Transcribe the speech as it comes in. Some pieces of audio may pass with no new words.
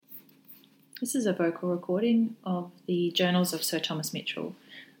This is a vocal recording of the Journals of Sir Thomas Mitchell.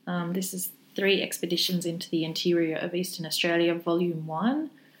 This is 3 Expeditions into the Interior of Eastern Australia, Volume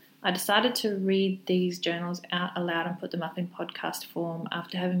 1. I decided to read these journals out aloud and put them up in podcast form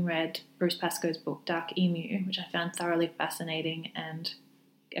after having read Bruce Pascoe's book, Dark Emu, which I found thoroughly fascinating and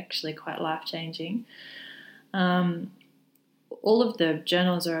actually quite life-changing. All of the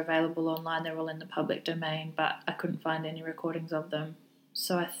journals are available online. They're all in the public domain, but I couldn't find any recordings of them.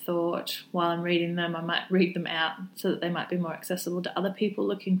 So I thought while I'm reading them, I might read them out so that they might be more accessible to other people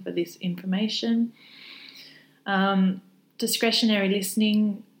looking for this information. Discretionary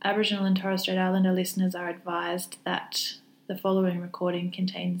listening. Aboriginal and Torres Strait Islander listeners are advised that the following recording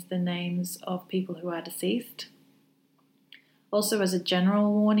contains the names of people who are deceased. Also, as a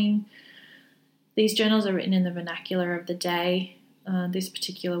general warning, these journals are written in the vernacular of the day. This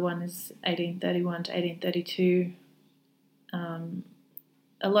particular one is 1831 to 1832.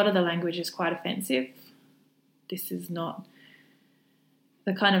 A lot of the language is quite offensive. This is not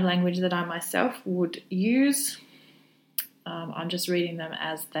the kind of language that I myself would use. I'm just reading them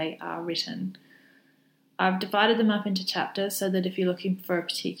as they are written. I've divided them up into chapters so that if you're looking for a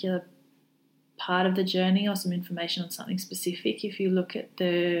particular part of the journey or some information on something specific, if you look at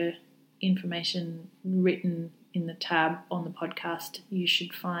the information written in the tab on the podcast, you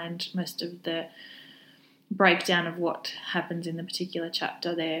should find most of the breakdown of what happens in the particular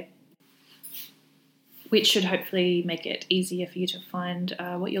chapter there, which should hopefully make it easier for you to find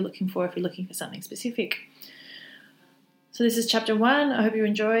what you're looking for if you're looking for something specific. So this is chapter 1. I hope you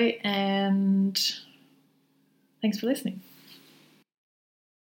enjoy, and thanks for listening.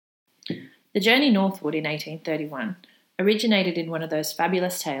 The journey northward in 1831 originated in one of those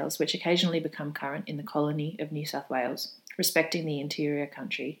fabulous tales which occasionally become current in the colony of New South Wales, respecting the interior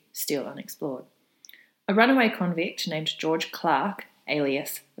country still unexplored. A runaway convict named George Clark,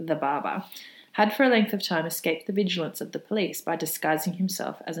 alias the Barber, had for a length of time escaped the vigilance of the police by disguising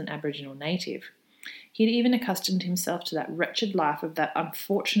himself as an Aboriginal native. He had even accustomed himself to that wretched life of that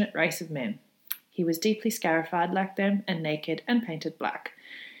unfortunate race of men. He was deeply scarified like them, and naked and painted black.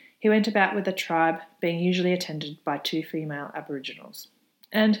 He went about with a tribe, being usually attended by 2 female Aboriginals,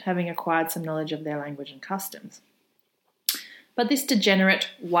 and having acquired some knowledge of their language and customs. But this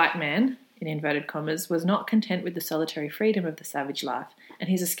degenerate white man, in inverted commas, was not content with the solitary freedom of the savage life and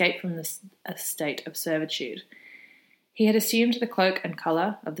his escape from a state of servitude. He had assumed the cloak and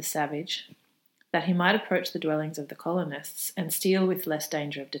colour of the savage, that he might approach the dwellings of the colonists and steal with less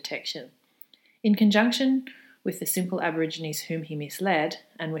danger of detection. In conjunction with the simple Aborigines whom he misled,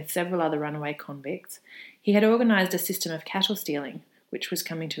 and with several other runaway convicts, he had organised a system of cattle stealing, which was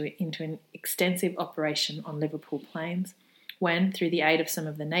coming into an extensive operation on Liverpool Plains, when, through the aid of some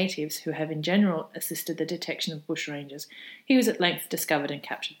of the natives who have in general assisted the detection of bushrangers, he was at length discovered and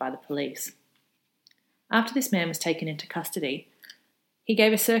captured by the police. After this man was taken into custody, he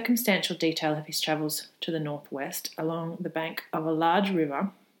gave a circumstantial detail of his travels to the northwest along the bank of a large river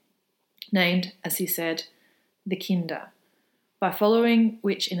named, as he said, the Kinder, by following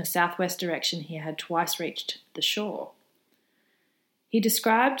which in a southwest direction he had twice reached the shore. He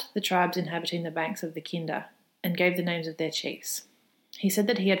described the tribes inhabiting the banks of the Kinder and gave the names of their chiefs. He said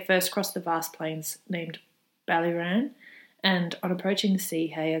that he had first crossed the vast plains named Ballyran, and on approaching the sea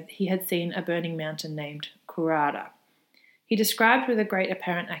he had seen a burning mountain named Kurada. He described with a great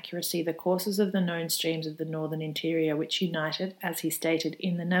apparent accuracy the courses of the known streams of the northern interior which united, as he stated,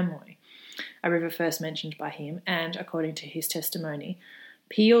 in the Namoi, a river first mentioned by him, and, according to his testimony,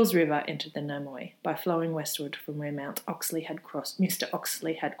 Peel's River entered the Namoi by flowing westward from where Mr. Oxley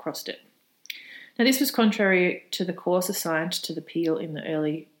had crossed it. Now, this was contrary to the course assigned to the Peel in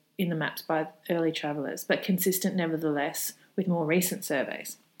the maps by early travellers, but consistent nevertheless with more recent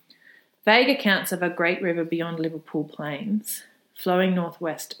surveys. Vague accounts of a great river beyond Liverpool Plains, flowing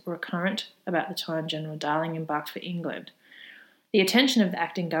northwest, were current about the time General Darling embarked for England. The attention of the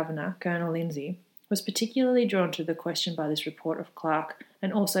acting governor, Colonel Lindsay, was particularly drawn to the question by this report of Clark,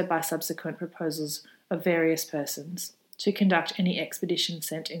 and also by subsequent proposals of various persons to conduct any expedition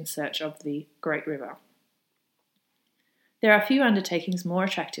sent in search of the Great River. There are few undertakings more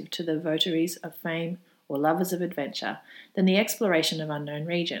attractive to the votaries of fame or lovers of adventure than the exploration of unknown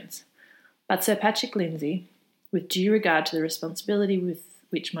regions. But Sir Patrick Lindsay, with due regard to the responsibility with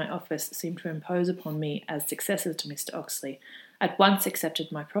which my office seemed to impose upon me as successor to Mr. Oxley, at once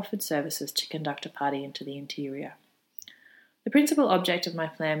accepted my proffered services to conduct a party into the interior. The principal object of my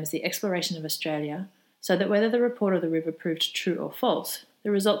plan was the exploration of Australia, so that whether the report of the river proved true or false, the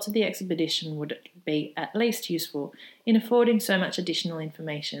results of the expedition would be at least useful in affording so much additional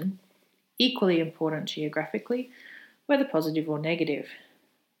information, equally important geographically, whether positive or negative.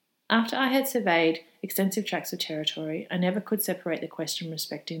 After I had surveyed extensive tracts of territory, I never could separate the question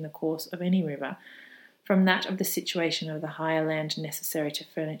respecting the course of any river from that of the situation of the higher land necessary to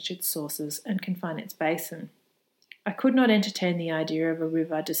furnish its sources and confine its basin. I could not entertain the idea of a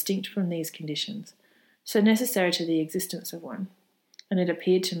river distinct from these conditions, so necessary to the existence of one, and it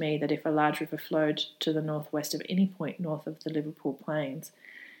appeared to me that if a large river flowed to the northwest of any point north of the Liverpool Plains,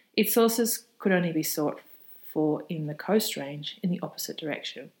 its sources could only be sought for in the coast range in the opposite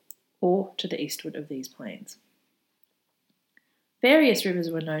direction, or to the eastward of these plains. Various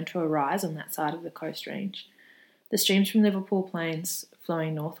rivers were known to arise on that side of the coast range. The streams from Liverpool Plains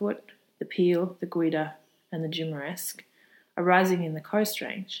flowing northward, the Peel, the Guida, and the Jumoresque, arising in the coast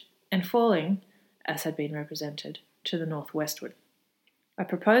range, and falling, as had been represented, to the northwestward. I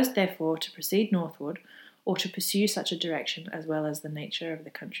proposed, therefore, to proceed northward, or to pursue such a direction as well as the nature of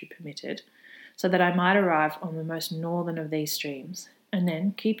the country permitted, so that I might arrive on the most northern of these streams, and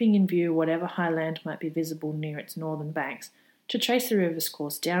then, keeping in view whatever high land might be visible near its northern banks, to trace the river's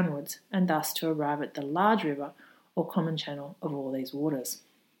course downwards, and thus to arrive at the large river or common channel of all these waters.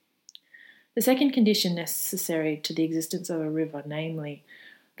 The second condition necessary to the existence of a river, namely,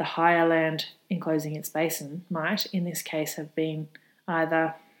 the higher land enclosing its basin, might, in this case, have been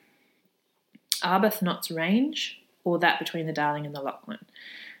either Arbuthnot's Range or that between the Darling and the Lachlan,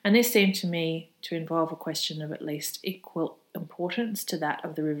 and this seemed to me to involve a question of at least equal importance to that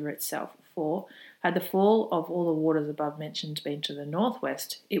of the river itself, for, had the fall of all the waters above mentioned been to the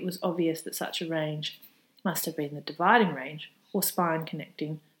northwest, it was obvious that such a range must have been the dividing range, or spine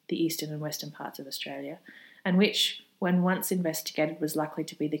connecting the eastern and western parts of Australia, and which, when once investigated, was likely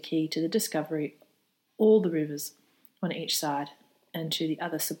to be the key to the discovery of all the rivers on each side and to the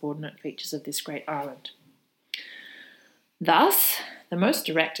other subordinate features of this great island. Thus, the most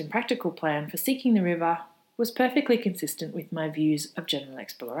direct and practical plan for seeking the river was perfectly consistent with my views of general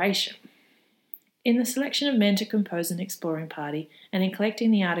exploration. In the selection of men to compose an exploring party and in collecting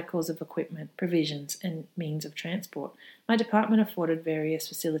the articles of equipment, provisions, and means of transport, my department afforded various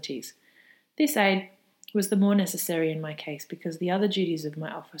facilities. This aid was the more necessary in my case because the other duties of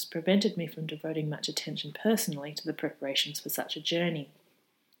my office prevented me from devoting much attention personally to the preparations for such a journey.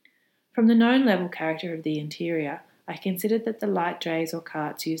 From the known level character of the interior, I considered that the light drays or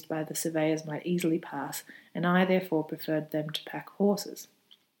carts used by the surveyors might easily pass, and I therefore preferred them to pack horses,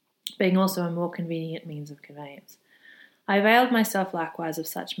 being also a more convenient means of conveyance. I availed myself likewise of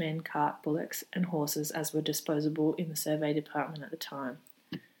such men, cart, bullocks, and horses as were disposable in the survey department at the time.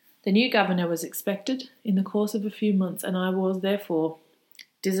 The new governor was expected in the course of a few months, and I was therefore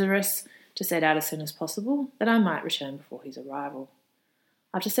desirous to set out as soon as possible, that I might return before his arrival.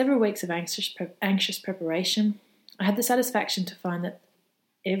 After several weeks of anxious preparation, I had the satisfaction to find that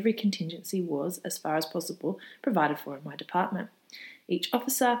every contingency was, as far as possible, provided for in my department. Each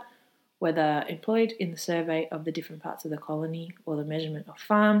officer, whether employed in the survey of the different parts of the colony or the measurement of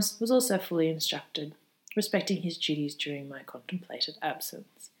farms, was also fully instructed respecting his duties during my contemplated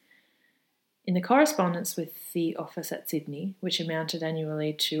absence. In the correspondence with the office at Sydney, which amounted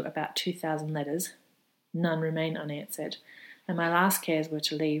annually to about 2,000 letters, none remained unanswered, and my last cares were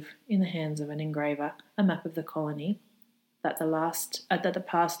to leave in the hands of an engraver a map of the colony, that the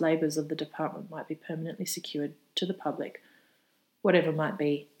past labours of the department might be permanently secured to the public, whatever might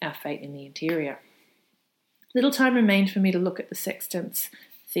be our fate in the interior. Little time remained for me to look at the sextants,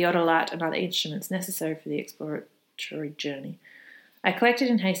 theodolite, and other instruments necessary for the exploratory journey. I collected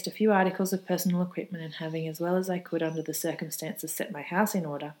in haste a few articles of personal equipment, and having, as well as I could under the circumstances, set my house in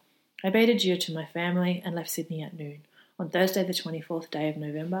order, I bade adieu to my family and left Sydney at noon, on Thursday the 24th day of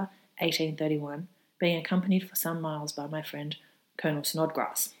November, 1831, being accompanied for some miles by my friend, Colonel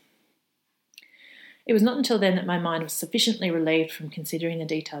Snodgrass. It was not until then that my mind was sufficiently relieved from considering the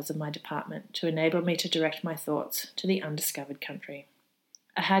details of my department to enable me to direct my thoughts to the undiscovered country.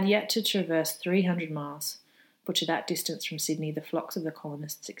 I had yet to traverse 300 miles, for to that distance from Sydney the flocks of the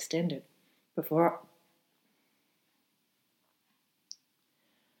colonists extended, before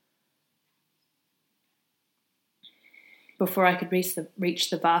I could reach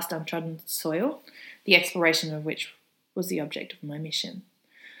the vast untrodden soil, the exploration of which was the object of my mission.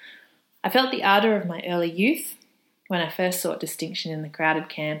 I felt the ardour of my early youth, when I first sought distinction in the crowded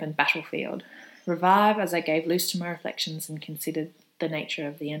camp and battlefield, revive as I gave loose to my reflections and considered the nature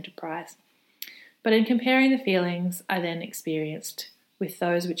of the enterprise. But in comparing the feelings I then experienced with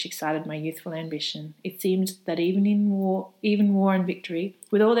those which excited my youthful ambition, it seemed that even war and victory,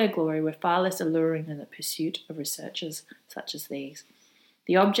 with all their glory, were far less alluring than the pursuit of researches such as these,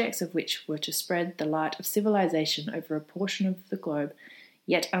 the objects of which were to spread the light of civilization over a portion of the globe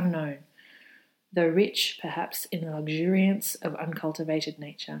yet unknown, though rich, perhaps, in the luxuriance of uncultivated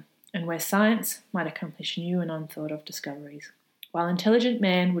nature, and where science might accomplish new and unthought-of discoveries, while intelligent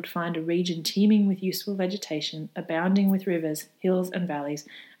man would find a region teeming with useful vegetation, abounding with rivers, hills, and valleys,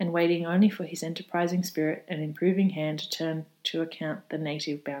 and waiting only for his enterprising spirit and improving hand to turn to account the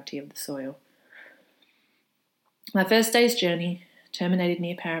native bounty of the soil. My first day's journey terminated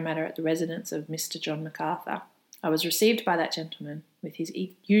near Parramatta at the residence of Mr. John MacArthur. I was received by that gentleman with his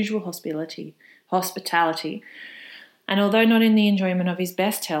usual hospitality, and although not in the enjoyment of his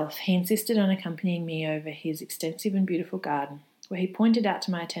best health, he insisted on accompanying me over his extensive and beautiful garden, where he pointed out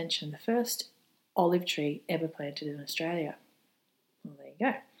to my attention the first olive tree ever planted in Australia. Well, there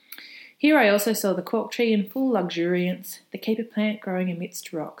you go. Here I also saw the cork tree in full luxuriance, the caper plant growing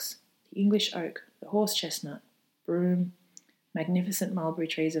amidst rocks, the English oak, the horse chestnut, broom, magnificent mulberry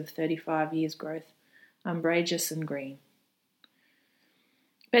trees of 35 years' growth, umbrageous and green.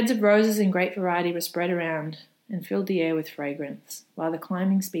 Beds of roses in great variety were spread around and filled the air with fragrance, while the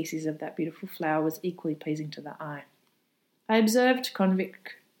climbing species of that beautiful flower was equally pleasing to the eye. I observed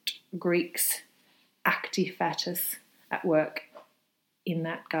convict Greeks actifatus at work in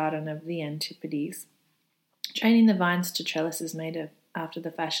that garden of the Antipodes, training the vines to trellises made after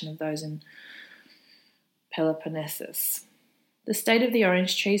the fashion of those in Peloponnesus. The state of the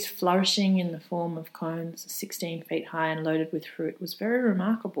orange trees, flourishing in the form of cones 16 feet high and loaded with fruit, was very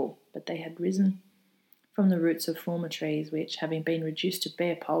remarkable, but they had risen from the roots of former trees which, having been reduced to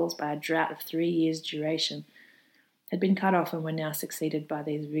bare poles by a drought of 3 years' duration, had been cut off and were now succeeded by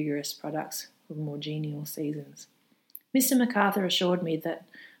these vigorous products of more genial seasons. Mr. MacArthur assured me that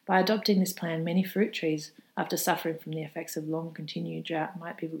by adopting this plan, many fruit trees, after suffering from the effects of long-continued drought,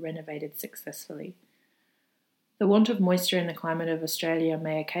 might be renovated successfully. The want of moisture in the climate of Australia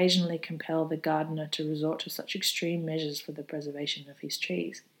may occasionally compel the gardener to resort to such extreme measures for the preservation of his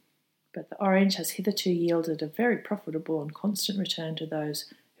trees, but the orange has hitherto yielded a very profitable and constant return to those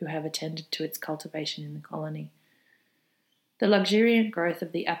who have attended to its cultivation in the colony. The luxuriant growth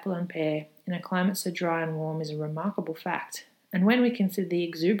of the apple and pear in a climate so dry and warm is a remarkable fact, and when we consider the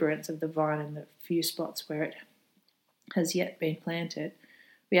exuberance of the vine in the few spots where it has yet been planted,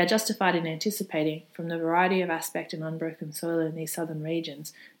 we are justified in anticipating, from the variety of aspect and unbroken soil in these southern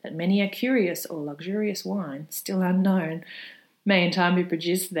regions, that many a curious or luxurious wine, still unknown, may in time be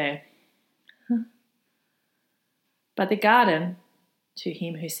produced there. But the garden, to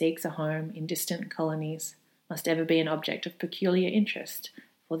him who seeks a home in distant colonies, must ever be an object of peculiar interest,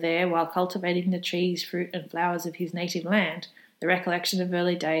 for there, while cultivating the trees, fruit, and flowers of his native land, the recollection of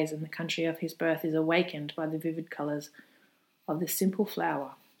early days and the country of his birth is awakened by the vivid colours of the simple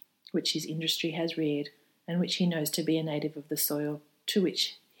flower which his industry has reared, and which he knows to be a native of the soil to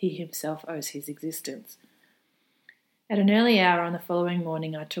which he himself owes his existence. At an early hour on the following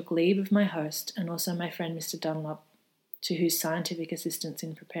morning I took leave of my host and also my friend Mr. Dunlop, to whose scientific assistance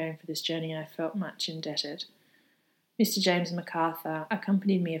in preparing for this journey I felt much indebted. Mr. James MacArthur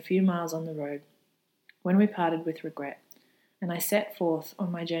accompanied me a few miles on the road, when we parted with regret, and I set forth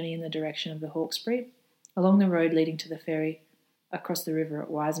on my journey in the direction of the Hawkesbury, along the road leading to the ferry across the river at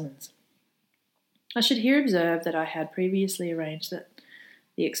Wiseman's. I should here observe that I had previously arranged that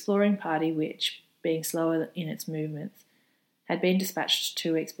the exploring party which, being slower in its movements, had been dispatched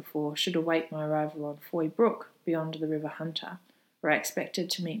 2 weeks before, should await my arrival on Foy Brook, beyond the River Hunter, where I expected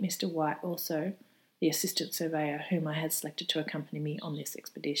to meet Mr. White also, the assistant surveyor whom I had selected to accompany me on this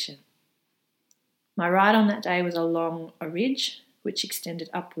expedition. My ride on that day was along a ridge which extended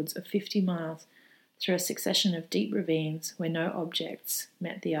upwards of 50 miles, through a succession of deep ravines where no objects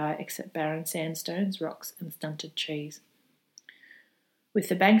met the eye except barren sandstones, rocks, and stunted trees. With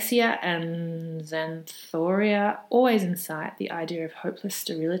the Banksia and Xanthoria always in sight, the idea of hopeless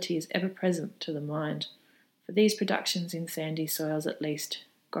sterility is ever present to the mind, for these productions in sandy soils at least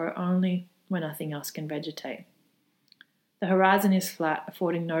grow only where nothing else can vegetate. The horizon is flat,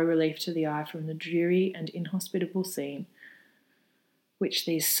 affording no relief to the eye from the dreary and inhospitable scene which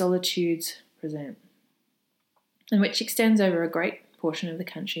these solitudes present, and which extends over a great portion of the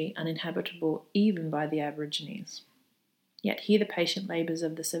country uninhabitable even by the Aborigines. Yet here the patient labours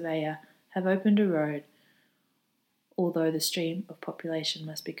of the surveyor have opened a road, although the stream of population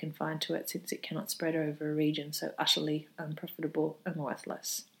must be confined to it, since it cannot spread over a region so utterly unprofitable and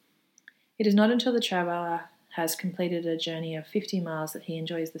worthless. It is not until the traveller has completed a journey of 50 miles that he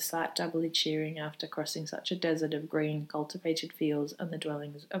enjoys the sight doubly cheering after crossing such a desert of green, cultivated fields and the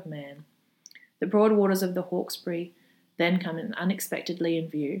dwellings of man. The broad waters of the Hawkesbury then come unexpectedly in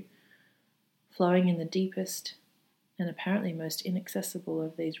view, flowing in the deepest and apparently most inaccessible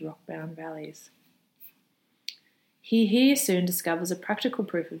of these rock-bound valleys. He here soon discovers a practical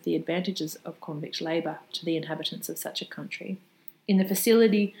proof of the advantages of convict labour to the inhabitants of such a country, in the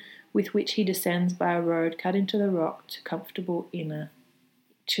facility with which he descends by a road cut into the rock to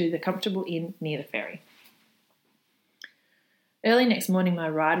the comfortable inn near the ferry. Early next morning my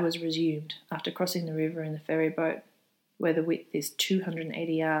ride was resumed, after crossing the river in the ferry boat, where the width is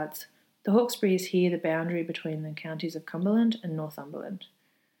 280 yards. The Hawkesbury is here the boundary between the counties of Cumberland and Northumberland.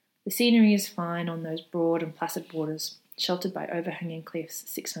 The scenery is fine on those broad and placid waters, sheltered by overhanging cliffs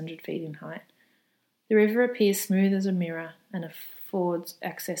 600 feet in height. The river appears smooth as a mirror and affords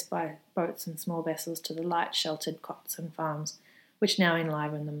access by boats and small vessels to the light sheltered cots and farms, which now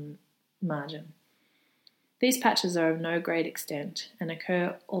enliven the margin. These patches are of no great extent and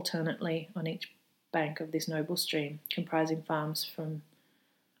occur alternately on each bank of this noble stream, comprising farms from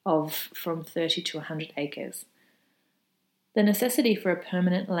 30 to 100 acres. The necessity for a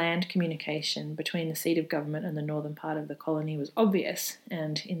permanent land communication between the seat of government and the northern part of the colony was obvious,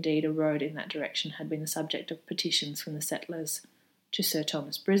 and indeed a road in that direction had been the subject of petitions from the settlers to Sir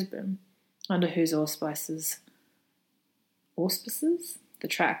Thomas Brisbane, under whose auspices the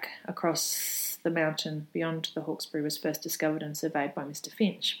track across the mountain beyond the Hawkesbury was first discovered and surveyed by Mr.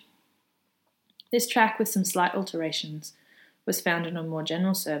 Finch. This track, with some slight alterations, was found in a more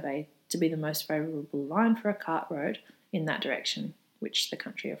general survey to be the most favourable line for a cart road in that direction, which the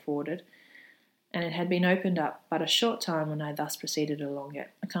country afforded, and it had been opened up but a short time when I thus proceeded along it,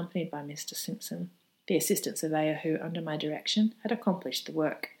 accompanied by Mr. Simpson, the assistant surveyor who, under my direction, had accomplished the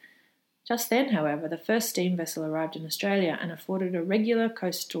work. Just then, however, the first steam vessel arrived in Australia and afforded a regular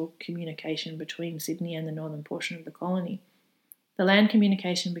coastal communication between Sydney and the northern portion of the colony. The land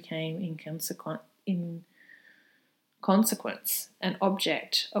communication became, in consequence, an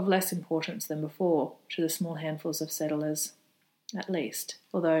object of less importance than before to the small handfuls of settlers, at least,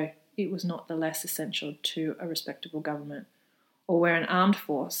 although it was not the less essential to a respectable government, or where an armed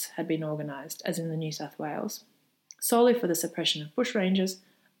force had been organised, as in the New South Wales, solely for the suppression of bushrangers,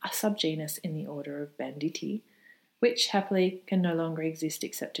 a subgenus in the order of banditti, which happily can no longer exist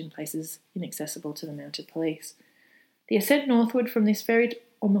except in places inaccessible to the mounted police. The ascent northward from this ferry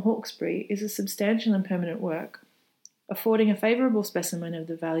on the Hawkesbury is a substantial and permanent work, affording a favourable specimen of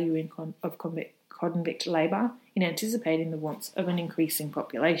the value of convict labour in anticipating the wants of an increasing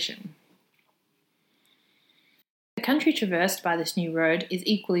population. The country traversed by this new road is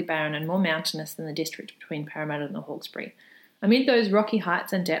equally barren and more mountainous than the district between Parramatta and the Hawkesbury. Amid those rocky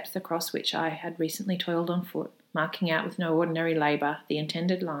heights and depths across which I had recently toiled on foot, marking out with no ordinary labour the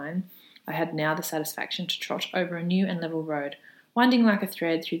intended line, I had now the satisfaction to trot over a new and level road, winding like a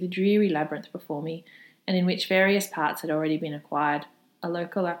thread through the dreary labyrinth before me, and in which various parts had already acquired a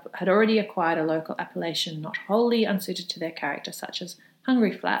local appellation not wholly unsuited to their character, such as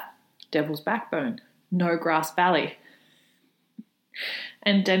Hungry Flat, Devil's Backbone, No Grass Valley,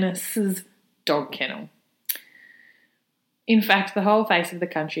 and Dennis's Dog Kennel. In fact, the whole face of the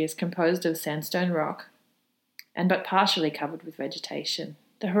country is composed of sandstone rock and but partially covered with vegetation.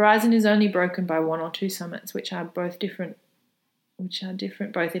 The horizon is only broken by one or two summits, which are different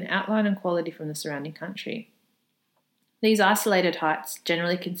both in outline and quality from the surrounding country. These isolated heights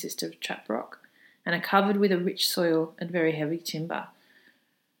generally consist of trap rock and are covered with a rich soil and very heavy timber.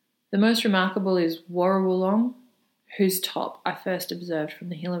 The most remarkable is Warrawolong, whose top I first observed from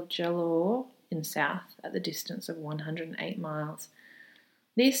the hill of Jalore in the south at the distance of 108 miles.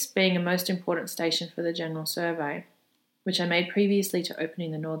 This being a most important station for the general survey, which I made previously to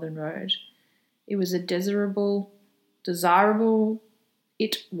opening the northern road, it was desirable to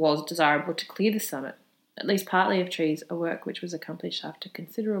clear the summit, at least partly of trees, a work which was accomplished after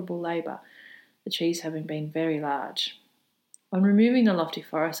considerable labour, the trees having been very large. On removing the lofty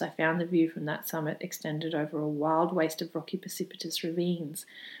forest, I found the view from that summit extended over a wild waste of rocky precipitous ravines,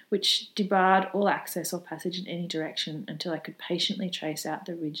 which debarred all access or passage in any direction until I could patiently trace out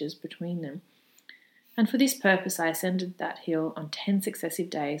the ridges between them. And for this purpose I ascended that hill on 10 successive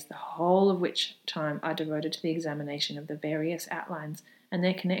days, the whole of which time I devoted to the examination of the various outlines and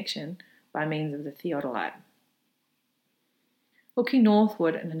their connection by means of the theodolite. Looking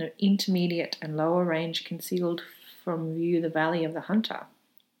northward, an intermediate and lower range concealed from view the valley of the Hunter,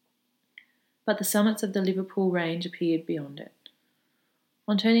 but the summits of the Liverpool range appeared beyond it.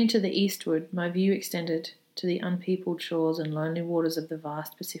 On turning to the eastward, my view extended to the unpeopled shores and lonely waters of the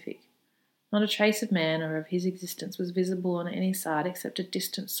vast Pacific. Not a trace of man or of his existence was visible on any side except a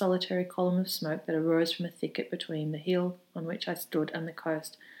distant solitary column of smoke that arose from a thicket between the hill on which I stood and the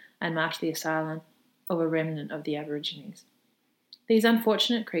coast, and marked the asylum of a remnant of the Aborigines. These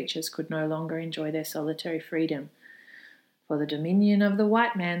unfortunate creatures could no longer enjoy their solitary freedom, for the dominion of the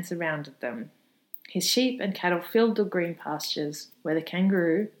white man surrounded them. His sheep and cattle filled the green pastures, where the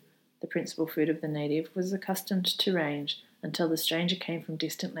kangaroo, the principal food of the native, was accustomed to range, until the stranger came from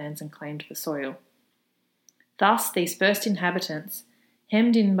distant lands and claimed the soil. Thus, these first inhabitants,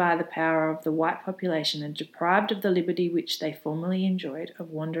 hemmed in by the power of the white population and deprived of the liberty which they formerly enjoyed of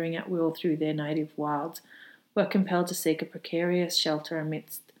wandering at will through their native wilds, were compelled to seek a precarious shelter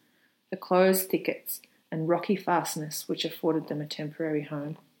amidst the closed thickets and rocky fastness which afforded them a temporary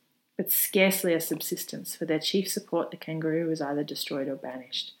home, but scarcely a subsistence, for their chief support, the kangaroo, was either destroyed or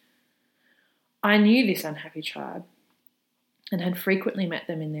banished. I knew this unhappy tribe, and had frequently met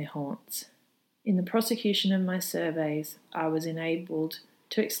them in their haunts. In the prosecution of my surveys, I was enabled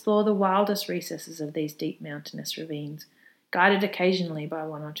to explore the wildest recesses of these deep mountainous ravines, guided occasionally by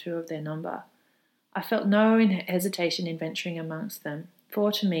one or two of their number. I felt no hesitation in venturing amongst them,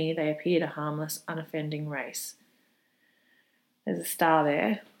 for to me they appeared a harmless, unoffending race. There's a star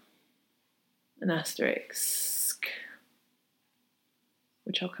there, an asterisk,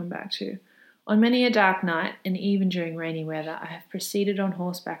 which I'll come back to. On many a dark night, and even during rainy weather, I have proceeded on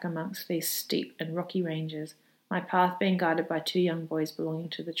horseback amongst these steep and rocky ranges, my path being guided by two young boys belonging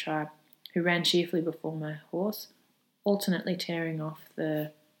to the tribe, who ran cheerfully before my horse, alternately tearing off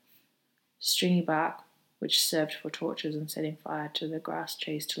the stringy bark which served for torches and setting fire to the grass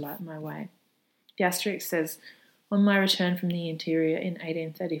trees to light my way. The asterisk says, on my return from the interior in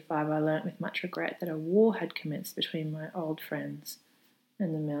 1835, I learnt with much regret that a war had commenced between my old friends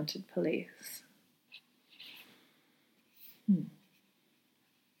and the mounted police.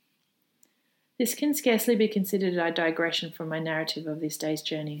 This can scarcely be considered a digression from my narrative of this day's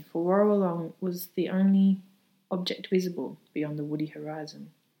journey, for Warrawong was the only object visible beyond the woody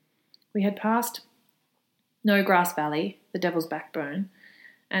horizon. We had passed No Grass Valley, the Devil's Backbone,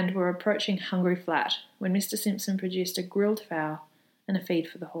 and were approaching Hungry Flat, when Mr. Simpson produced a grilled fowl and a feed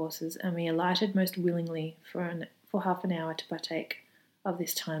for the horses, and we alighted most willingly for half an hour to partake of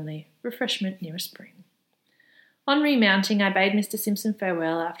this timely refreshment near a spring. On remounting, I bade Mr. Simpson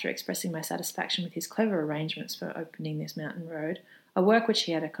farewell after expressing my satisfaction with his clever arrangements for opening this mountain road, a work which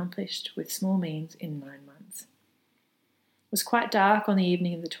he had accomplished with small means in 9 months. It was quite dark on the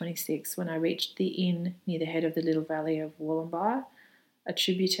evening of the 26th when I reached the inn near the head of the little valley of Wollombi, a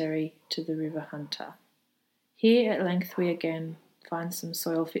tributary to the River Hunter. Here at length we again find some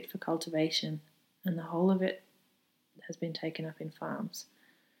soil fit for cultivation, and the whole of it has been taken up in farms.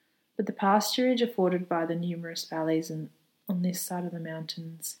 But the pasturage afforded by the numerous valleys and on this side of the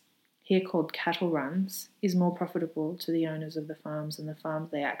mountains, here called cattle runs, is more profitable to the owners of the farms than the farms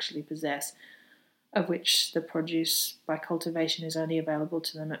they actually possess, of which the produce by cultivation is only available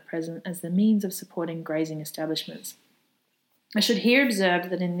to them at present as the means of supporting grazing establishments. I should here observe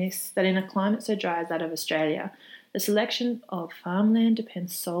that in a climate so dry as that of Australia, the selection of farmland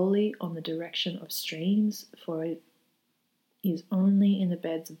depends solely on the direction of streams, for it is only in the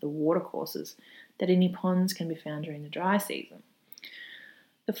beds of the watercourses that any ponds can be found during the dry season.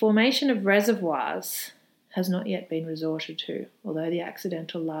 The formation of reservoirs has not yet been resorted to, although the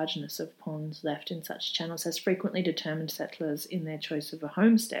accidental largeness of ponds left in such channels has frequently determined settlers in their choice of a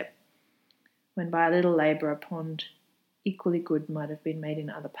homestead, when by a little labour a pond equally good might have been made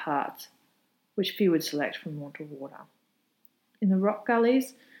in other parts, which few would select from want of water. In the rock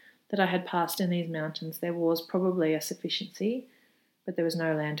gullies that I had passed in these mountains there was probably a sufficiency, but there was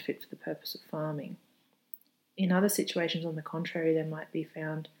no land fit for the purpose of farming. In other situations, on the contrary, there might be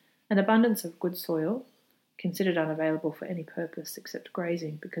found an abundance of good soil, considered unavailable for any purpose except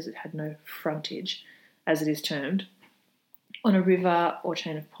grazing because it had no frontage, as it is termed, on a river or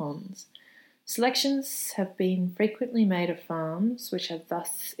chain of ponds. Selections have been frequently made of farms which have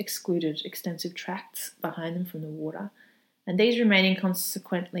thus excluded extensive tracts behind them from the water, and these remaining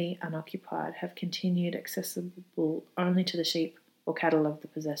consequently unoccupied have continued accessible only to the sheep or cattle of the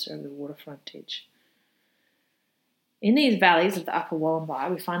possessor of the water frontage. In these valleys of the upper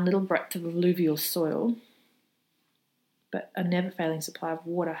Wollombi we find little breadth of alluvial soil, but a never-failing supply of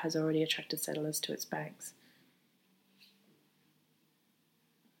water has already attracted settlers to its banks.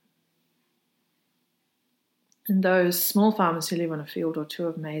 And those small farmers who live on a field or two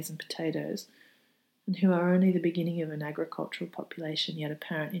of maize and potatoes, and who are only the beginning of an agricultural population yet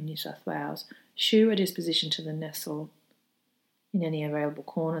apparent in New South Wales, shew a disposition to the nestle in any available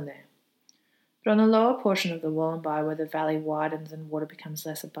corner there. But on the lower portion of the Wollombi, where the valley widens and water becomes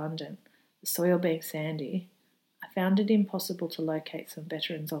less abundant, the soil being sandy, I found it impossible to locate some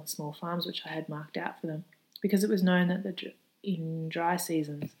veterans on small farms which I had marked out for them, because it was known that in dry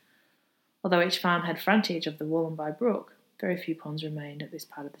seasons, although each farm had frontage of the Wollombi Brook, very few ponds remained at this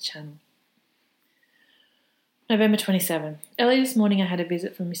part of the channel. November 27. Early this morning I had a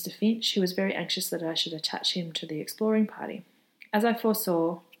visit from Mr. Finch, who was very anxious that I should attach him to the exploring party. As I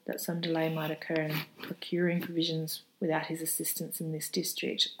foresaw, that some delay might occur in procuring provisions without his assistance in this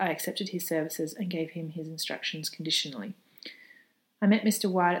district, I accepted his services and gave him his instructions conditionally. I met Mr.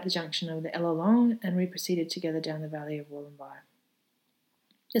 White at the junction of the Ellalong, and we proceeded together down the valley of Wollombi.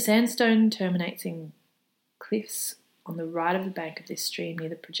 The sandstone terminates in cliffs on the right of the bank of this stream near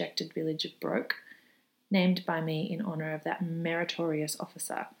the projected village of Broke, named by me in honour of that meritorious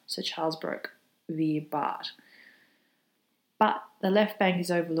officer, Sir Charles Broke, via Bart. But the left bank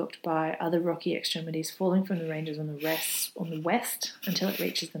is overlooked by other rocky extremities falling from the ranges on the west until it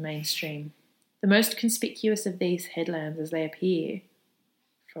reaches the main stream. The most conspicuous of these headlands as they appear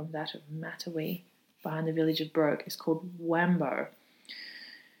from that of Matawee behind the village of Broke is called Wambo.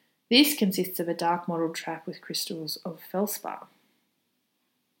 This consists of a dark mottled trap with crystals of felspar.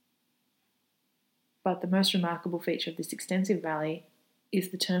 But the most remarkable feature of this extensive valley is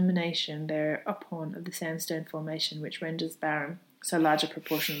the termination thereupon of the sandstone formation which renders barren so large a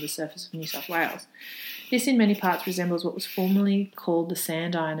proportion of the surface of New South Wales. This in many parts resembles what was formerly called the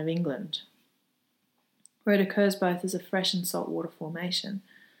sand iron of England, where it occurs both as a fresh and saltwater formation.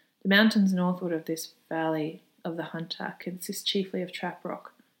 The mountains northward of this valley of the Hunter consist chiefly of trap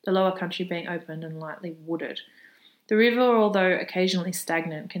rock, the lower country being open and lightly wooded. The river, although occasionally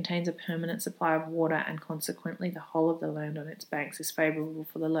stagnant, contains a permanent supply of water, and consequently the whole of the land on its banks is favourable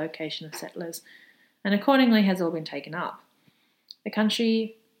for the location of settlers, and accordingly has all been taken up. The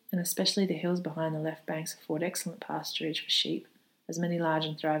country, and especially the hills behind the left banks, afford excellent pasturage for sheep, as many large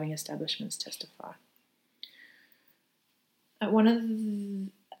and thriving establishments testify. At one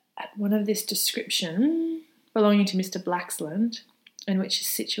of this description, belonging to Mr. Blaxland, and which is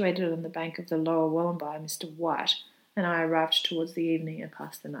situated on the bank of the lower Wollombi, Mr. White and I arrived towards the evening and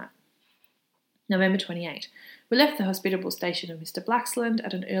passed the night. November 28. We left the hospitable station of Mr. Blaxland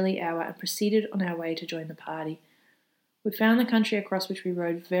at an early hour and proceeded on our way to join the party. We found the country across which we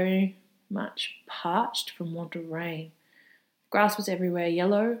rode very much parched from want of rain. Grass was everywhere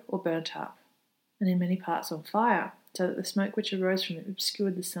yellow or burnt up, and in many parts on fire, so that the smoke which arose from it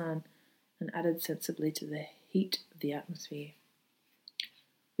obscured the sun and added sensibly to the heat of the atmosphere.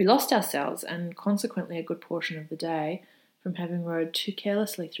 We lost ourselves, and consequently a good portion of the day, from having rode too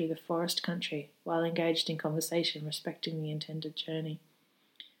carelessly through the forest country while engaged in conversation respecting the intended journey.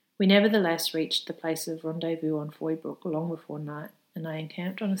 We nevertheless reached the place of rendezvous on Foybrook long before night, and I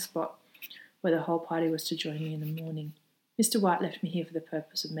encamped on a spot where the whole party was to join me in the morning. Mr. White left me here for the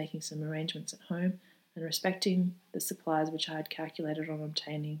purpose of making some arrangements at home and respecting the supplies which I had calculated on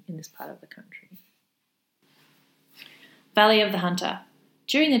obtaining in this part of the country. Valley of the Hunter.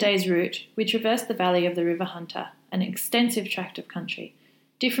 During the day's route, we traversed the valley of the River Hunter, an extensive tract of country,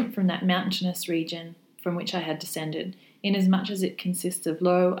 different from that mountainous region from which I had descended, inasmuch as it consists of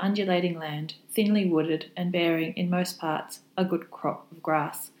low, undulating land, thinly wooded, and bearing, in most parts, a good crop of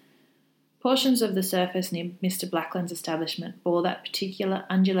grass. Portions of the surface near Mr. Blackland's establishment bore that particular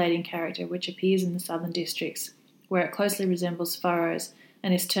undulating character which appears in the southern districts, where it closely resembles furrows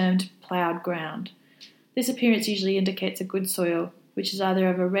and is termed ploughed ground. This appearance usually indicates a good soil, which is either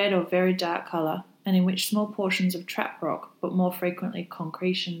of a red or very dark colour, and in which small portions of trap rock, but more frequently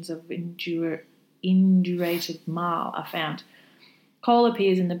concretions of indurated marl, are found. Coal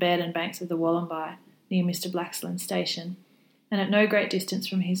appears in the bed and banks of the Wollombi, near Mr. Blaxland's station, and at no great distance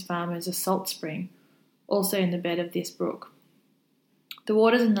from his farm is a salt spring, also in the bed of this brook. The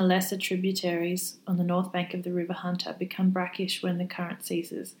waters in the lesser tributaries on the north bank of the River Hunter become brackish when the current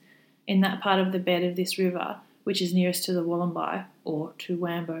ceases. In that part of the bed of this river, which is nearest to the Wollombi, or to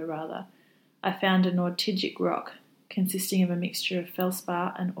Wambo rather, I found a nortigic rock, consisting of a mixture of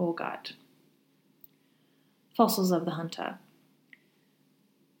felspar and augite. Fossils of the Hunter.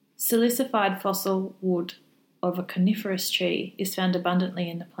 Silicified fossil wood of a coniferous tree is found abundantly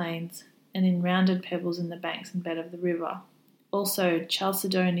in the plains and in rounded pebbles in the banks and bed of the river. Also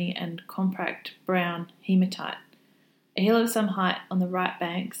chalcedony and compact brown hematite. A hill of some height on the right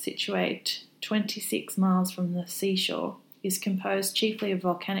bank, situate 26 miles from the seashore, is composed chiefly of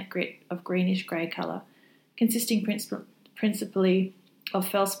volcanic grit of greenish-grey colour, consisting principally of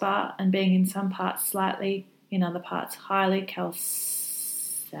felspar and being in some parts slightly, in other parts highly calcareous,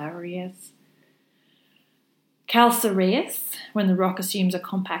 when the rock assumes a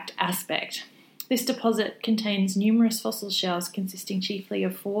compact aspect. This deposit contains numerous fossil shells consisting chiefly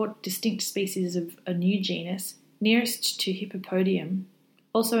of 4 distinct species of a new genus, nearest to Hippopodium,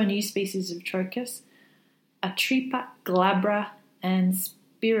 also a new species of Trochus, Atripa glabra, and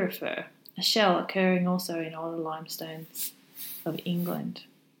Spirifer, a shell occurring also in older limestones of England.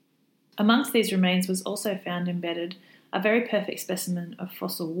 Amongst these remains was also found embedded a very perfect specimen of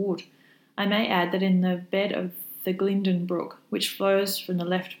fossil wood. I may add that in the bed of the Glindon Brook, which flows from the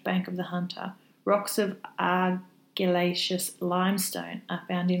left bank of the Hunter, rocks of argillaceous limestone are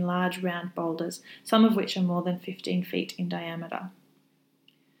found in large round boulders, some of which are more than 15 feet in diameter.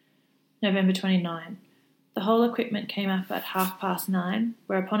 November 29. The whole equipment came up at 9:30,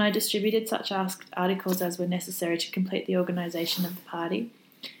 whereupon I distributed such articles as were necessary to complete the organisation of the party,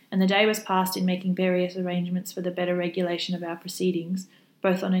 and the day was passed in making various arrangements for the better regulation of our proceedings,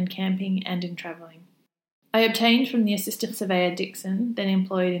 both on encamping and in travelling. I obtained from the Assistant Surveyor Dixon, then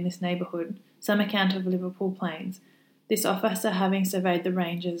employed in this neighbourhood, some account of Liverpool Plains, this officer having surveyed the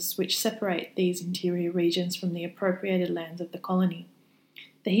ranges which separate these interior regions from the appropriated lands of the colony.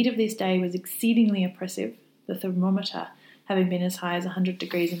 The heat of this day was exceedingly oppressive, the thermometer having been as high as 100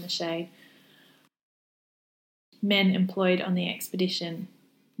 degrees in the shade. Men employed on the expedition.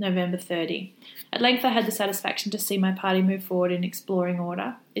 November 30. At length I had the satisfaction to see my party move forward in exploring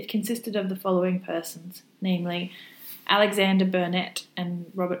order. It consisted of the following persons, namely Alexander Burnett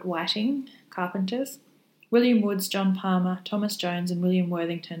and Robert Whiting, carpenters; William Woods, John Palmer, Thomas Jones and William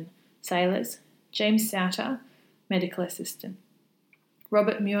Worthington, sailors; James Souter, medical assistant;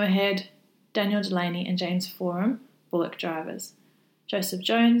 Robert Muirhead, Daniel Delaney and James Forum, bullock drivers; Joseph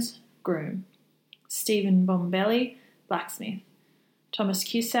Jones, groom; Stephen Bombelli, blacksmith; Thomas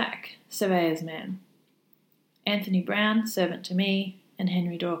Cusack, surveyor's man; Anthony Brown, servant to me; and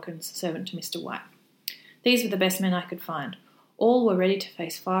Henry Dawkins, servant to Mr. White. These were the best men I could find. All were ready to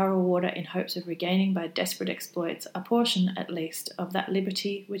face fire or water in hopes of regaining by desperate exploits a portion, at least, of that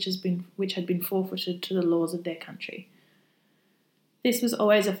liberty which had been forfeited to the laws of their country. This was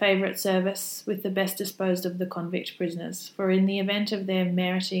always a favourite service with the best disposed of the convict prisoners, for in the event of their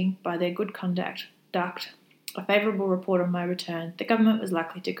meriting, by their good conduct, a favourable report on my return, the government was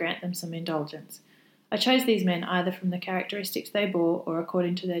likely to grant them some indulgence. I chose these men either from the characteristics they bore or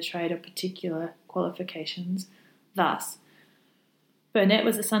according to their trade or particular qualifications. Thus, Burnett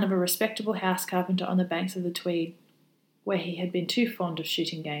was the son of a respectable house carpenter on the banks of the Tweed, where he had been too fond of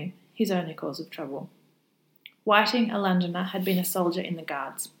shooting game, his only cause of trouble. Whiting, a Londoner, had been a soldier in the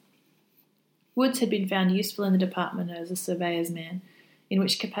Guards. Woods had been found useful in the department as a surveyor's man, in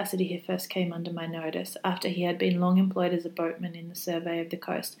which capacity he first came under my notice, after he had been long employed as a boatman in the survey of the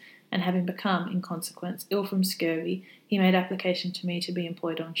coast, and having become, in consequence, ill from scurvy, he made application to me to be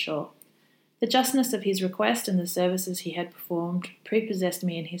employed on shore. The justness of his request and the services he had performed prepossessed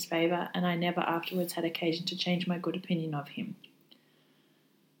me in his favour, and I never afterwards had occasion to change my good opinion of him.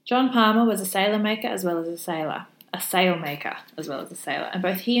 John Palmer was a sailmaker as well as a sailor, and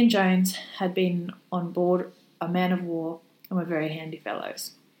both he and Jones had been on board a man of war and were very handy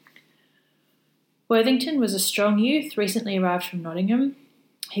fellows. Worthington was a strong youth, recently arrived from Nottingham.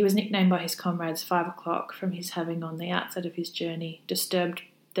 He was nicknamed by his comrades 5 o'clock from his having on the outset of his journey disturbed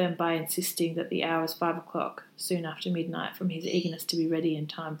them by insisting that the hour was 5 o'clock, soon after midnight, from his eagerness to be ready in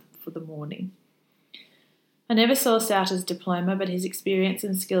time for the morning. I never saw Souter's diploma, but his experience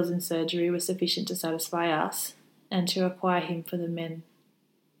and skills in surgery were sufficient to satisfy us, and to acquire him for the men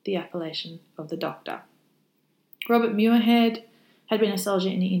the appellation of the doctor. Robert Muirhead had been a soldier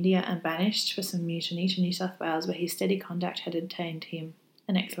in India and banished for some mutiny to New South Wales, where his steady conduct had obtained him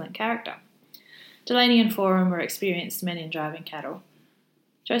an excellent character. Delaney and Forum were experienced men in driving cattle.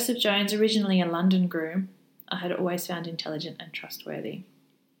 Joseph Jones, originally a London groom, I had always found intelligent and trustworthy.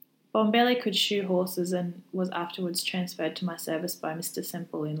 Bombelli could shoe horses and was afterwards transferred to my service by Mr.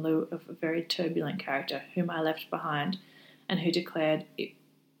 Semple in lieu of a very turbulent character whom I left behind and who declared it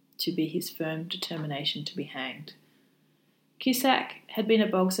to be his firm determination to be hanged. Cusack had been a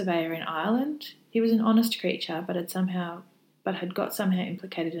bog surveyor in Ireland. He was an honest creature, but had got somehow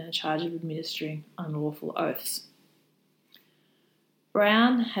implicated in a charge of administering unlawful oaths.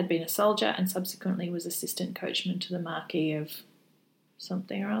 Brown had been a soldier and subsequently was assistant coachman to the Marquis of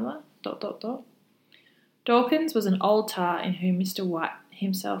something or other, ... Dawkins was an old tar in whom Mr. White,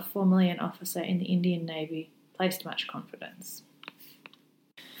 himself formerly an officer in the Indian Navy, placed much confidence.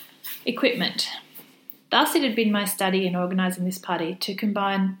 Equipment. Thus it had been my study in organising this party to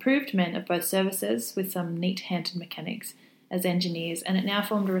combine proved men of both services with some neat-handed mechanics as engineers, and it now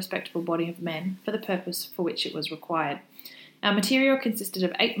formed a respectable body of men for the purpose for which it was required. Our material consisted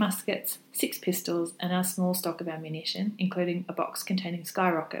of 8 muskets, 6 pistols, and our small stock of ammunition, including a box containing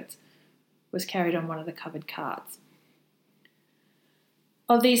skyrockets, was carried on one of the covered carts.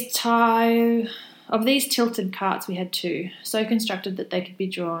 Of these tilted carts we had 2, so constructed that they could be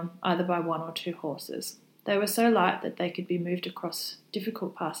drawn either by 1 or 2 horses. They were so light that they could be moved across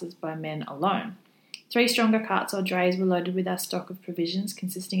difficult passes by men alone. 3 stronger carts or drays were loaded with our stock of provisions,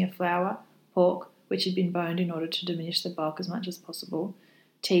 consisting of flour, pork, which had been boned in order to diminish the bulk as much as possible,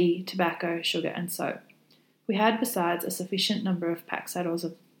 tea, tobacco, sugar and soap. We had, besides, a sufficient number of pack saddles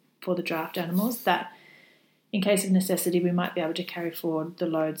for the draft animals that, in case of necessity, we might be able to carry forward the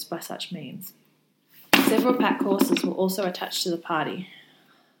loads by such means. Several pack horses were also attached to the party.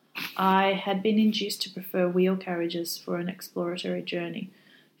 I had been induced to prefer wheel carriages for an exploratory journey.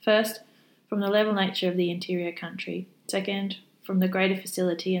 First, from the level nature of the interior country. Second, from the greater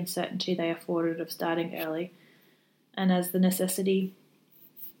facility and certainty they afforded of starting early, and as the necessity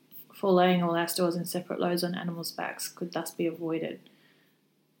for laying all our stores in separate loads on animals' backs could thus be avoided.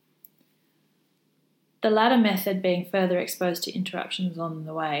 The latter method being further exposed to interruptions on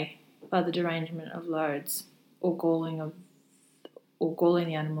the way by the derangement of loads or galling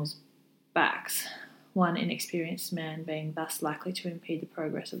the animals' backs, one inexperienced man being thus likely to impede the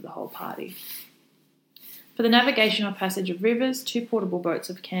progress of the whole party. For the navigation or passage of rivers, 2 portable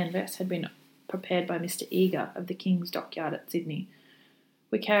boats of canvas had been prepared by Mr. Eager of the King's Dockyard at Sydney.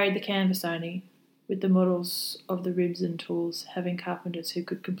 We carried the canvas only, with the models of the ribs and tools, having carpenters who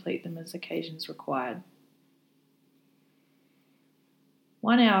could complete them as occasions required.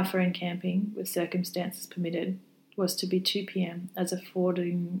 1 hour for encamping, with circumstances permitted, was to be 2 p.m, as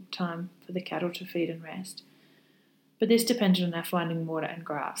affording time for the cattle to feed and rest, but this depended on our finding water and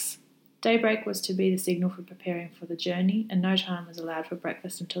grass. Daybreak was to be the signal for preparing for the journey, and no time was allowed for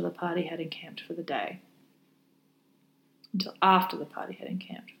breakfast until the party had encamped for the day. Until after the party had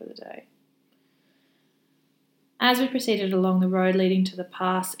encamped for the day. As we proceeded along the road leading to the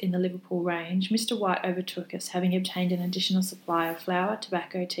pass in the Liverpool Range, Mr. White overtook us, having obtained an additional supply of flour,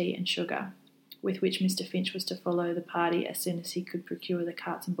 tobacco, tea and sugar, with which Mr. Finch was to follow the party as soon as he could procure the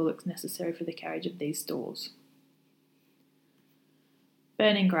carts and bullocks necessary for the carriage of these stores.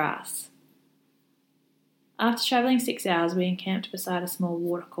 Burning grass. After travelling 6 hours, we encamped beside a small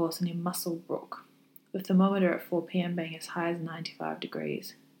watercourse near Muscle Brook, the thermometer at 4 p.m. being as high as 95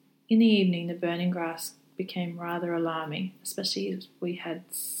 degrees. In the evening, the burning grass became rather alarming, especially as we had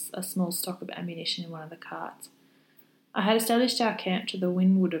a small stock of ammunition in one of the carts. I had established our camp to the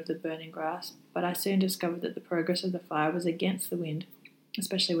windward of the burning grass, but I soon discovered that the progress of the fire was against the wind,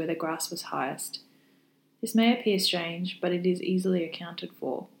 especially where the grass was highest. This may appear strange, but it is easily accounted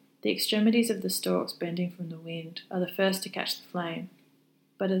for. The extremities of the stalks bending from the wind are the first to catch the flame,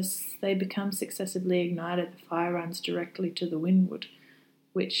 but as they become successively ignited, the fire runs directly to the windward,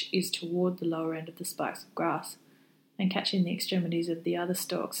 which is toward the lower end of the spikes of grass, and catching the extremities of the other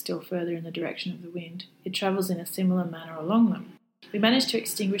stalks still further in the direction of the wind, it travels in a similar manner along them. We managed to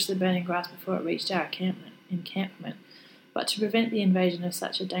extinguish the burning grass before it reached our encampment, but to prevent the invasion of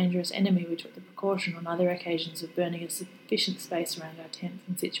such a dangerous enemy, we took the precaution on other occasions of burning a sufficient space around our tents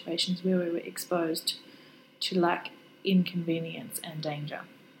in situations where we were exposed to like inconvenience and danger.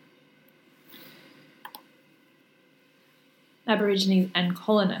 Aborigines and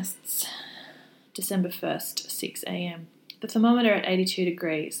colonists. December 1st, 6 a.m. The thermometer at 82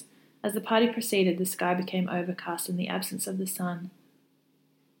 degrees. As the party proceeded, the sky became overcast and the absence of the sun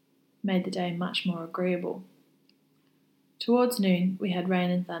made the day much more agreeable. Towards noon, we had rain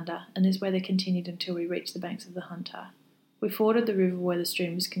and thunder, and this weather continued until we reached the banks of the Hunter. We forded the river where the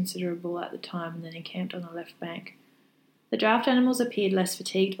stream was considerable at the time and then encamped on the left bank. The draft animals appeared less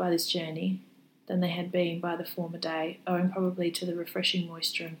fatigued by this journey than they had been by the former day, owing probably to the refreshing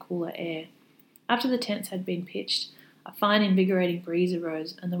moisture and cooler air. After the tents had been pitched, a fine invigorating breeze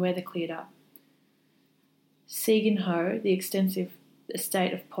arose and the weather cleared up. Segan Ho, the extensive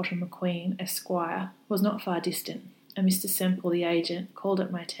estate of Potter McQueen, Esquire, was not far distant, and Mr. Semple, the agent, called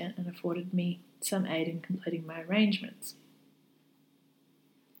at my tent and afforded me some aid in completing my arrangements.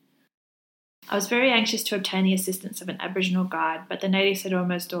 I was very anxious to obtain the assistance of an Aboriginal guide, but the natives had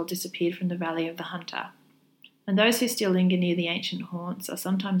almost all disappeared from the valley of the Hunter, and those who still linger near the ancient haunts are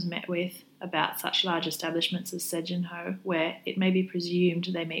sometimes met with about such large establishments as Segan Ho, where it may be presumed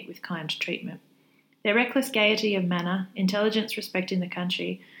they meet with kind treatment. Their reckless gaiety of manner, intelligence respecting the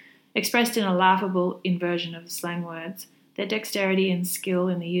country, expressed in a laughable inversion of slang words, their dexterity and skill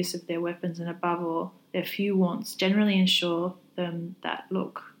in the use of their weapons, and above all, their few wants, generally ensure them that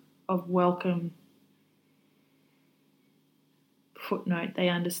look of welcome. Footnote, they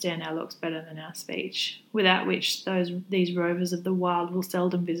understand our looks better than our speech, without which these rovers of the wild will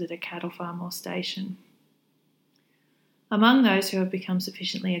seldom visit a cattle farm or station. Among those who have become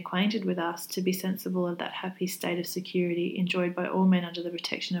sufficiently acquainted with us to be sensible of that happy state of security enjoyed by all men under the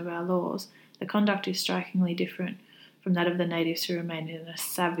protection of our laws, the conduct is strikingly different from that of the natives who remain in a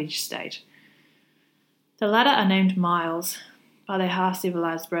savage state. The latter are named Miles by their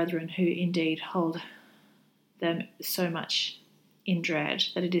half-civilized brethren, who indeed hold them so much in dread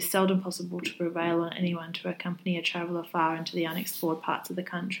that it is seldom possible to prevail on anyone to accompany a traveller far into the unexplored parts of the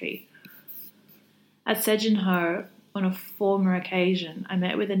country. At Segenho, on a former occasion, I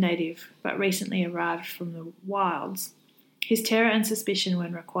met with a native, but recently arrived from the wilds. His terror and suspicion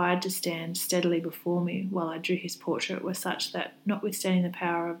when required to stand steadily before me while I drew his portrait were such that, notwithstanding the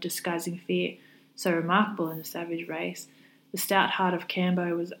power of disguising fear, so remarkable in the savage race, the stout heart of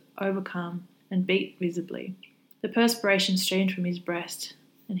Cambo was overcome and beat visibly. The perspiration streamed from his breast,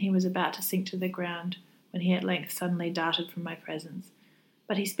 and he was about to sink to the ground when he at length suddenly darted from my presence.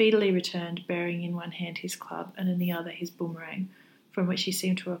 But he speedily returned, bearing in one hand his club and in the other his boomerang, from which he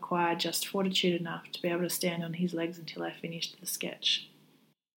seemed to acquire just fortitude enough to be able to stand on his legs until I finished the sketch.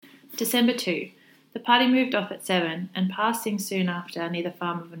 December 2. The party moved off at 7, and passing soon after near the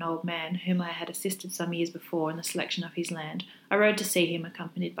farm of an old man whom I had assisted some years before in the selection of his land, I rode to see him,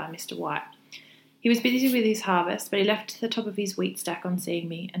 accompanied by Mr. White. He was busy with his harvest, but he left the top of his wheat stack on seeing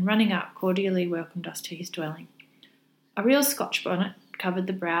me, and running up, cordially welcomed us to his dwelling. A real Scotch bonnet covered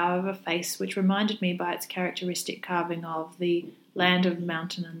the brow of a face which reminded me by its characteristic carving of the land of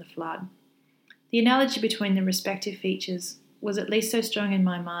mountain and the flood. The analogy between the respective features was at least so strong in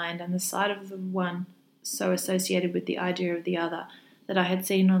my mind, and the sight of the one so associated with the idea of the other, that I had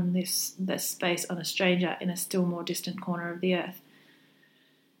seen on this space on a stranger in a still more distant corner of the earth.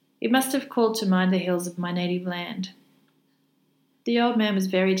 It must have called to mind the hills of my native land. The old man was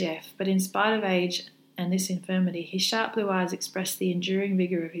very deaf, but in spite of age and this infirmity, his sharp blue eyes expressed the enduring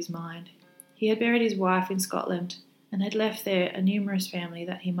vigour of his mind. He had buried his wife in Scotland, and had left there a numerous family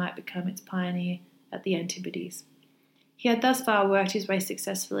that he might become its pioneer at the Antipodes. He had thus far worked his way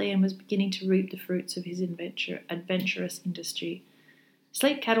successfully, and was beginning to reap the fruits of his adventurous industry.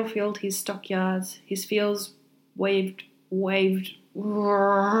 Sleek cattle filled his stockyards, his fields waved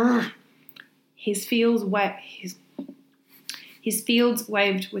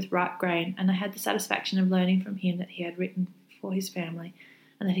with ripe grain, and I had the satisfaction of learning from him that he had written for his family,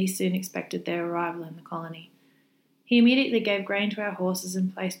 and that he soon expected their arrival in the colony. He immediately gave grain to our horses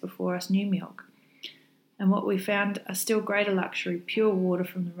and placed before us new milk, and what we found a still greater luxury, pure water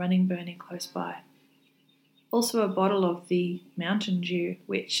from the running burning close by. Also a bottle of the mountain dew,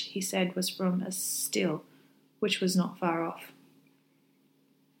 which, he said, was from a still, which was not far off.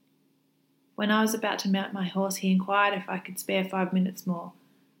 When I was about to mount my horse, he inquired if I could spare 5 minutes more,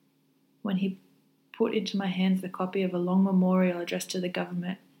 when he put into my hands the copy of a long memorial addressed to the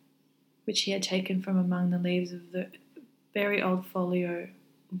government, which he had taken from among the leaves of the very old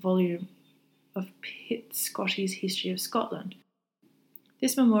volume of Pitt Scotty's History of Scotland.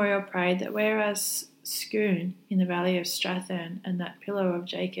 This memorial prayed that whereas Scone in the valley of Strathearn and that pillow of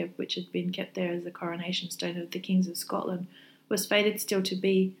Jacob, which had been kept there as the coronation stone of the kings of Scotland, was fated still to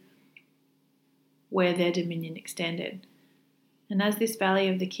be where their dominion extended. And as this valley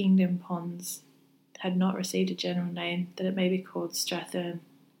of the kingdom ponds had not received a general name, that it may be called Strathearn.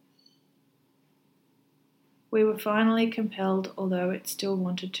 We were finally compelled, although it still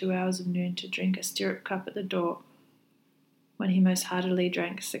wanted 2 hours of noon, to drink a stirrup cup at the door, when he most heartily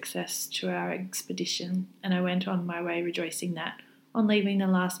drank success to our expedition, and I went on my way rejoicing that, on leaving the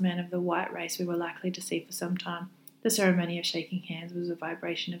last man of the white race we were likely to see for some time, the ceremony of shaking hands was a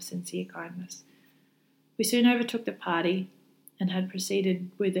vibration of sincere kindness. We soon overtook the party, and had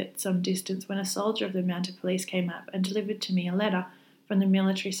proceeded with it some distance, when a soldier of the mounted police came up and delivered to me a letter from the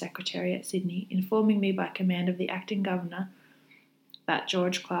military secretary at Sydney, informing me by command of the acting governor that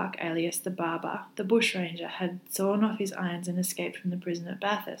George Clark, alias the Barber, the bushranger, had sawn off his irons and escaped from the prison at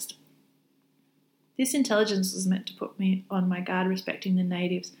Bathurst. This intelligence was meant to put me on my guard respecting the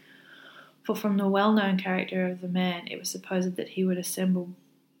natives, for from the well-known character of the man, it was supposed that he would assemble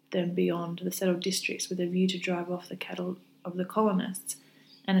them beyond the settled districts with a view to drive off the cattle of the colonists,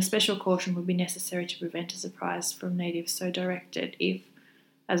 and a special caution would be necessary to prevent a surprise from natives so directed if,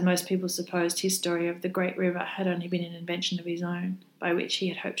 as most people supposed, his story of the Great River had only been an invention of his own, by which he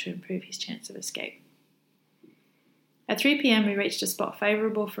had hoped to improve his chance of escape. At 3 p.m. we reached a spot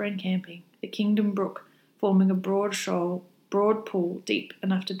favourable for encamping, the Kingdom Brook, forming a broad pool deep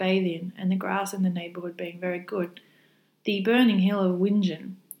enough to bathe in, and the grass in the neighbourhood being very good. The burning hill of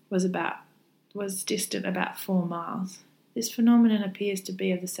Whingin was distant about 4 miles. This phenomenon appears to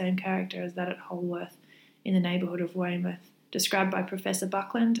be of the same character as that at Holworth, in the neighbourhood of Weymouth, described by Professor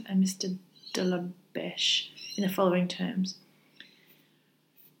Buckland and Mr. de la Beche in the following terms.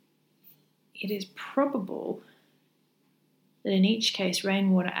 It is probable that in each case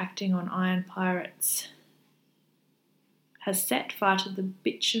rainwater acting on iron pyrites has set fire to the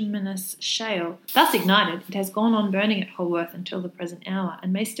bituminous shale. Thus ignited, it has gone on burning at Holworth until the present hour,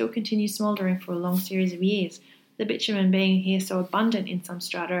 and may still continue smouldering for a long series of years, the bitumen being here so abundant in some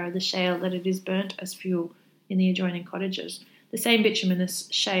strata of the shale that it is burnt as fuel in the adjoining cottages. The same bituminous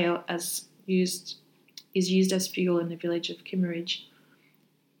shale as used is used as fuel in the village of Kimmeridge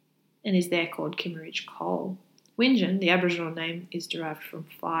and is there called Kimmeridge Coal. Wingen, the Aboriginal name, is derived from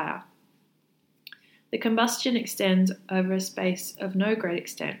fire. The combustion extends over a space of no great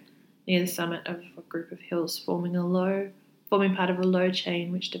extent near the summit of a group of hills, forming part of a low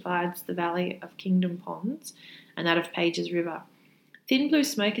chain which divides the valley of Kingdom Ponds and that of Pages River. Thin blue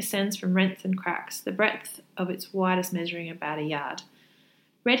smoke ascends from rents and cracks, the breadth of its widest measuring about a yard.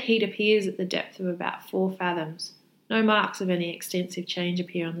 Red heat appears at the depth of about 4 fathoms. No marks of any extensive change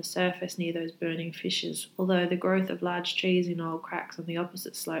appear on the surface near those burning fissures, although the growth of large trees in old cracks on the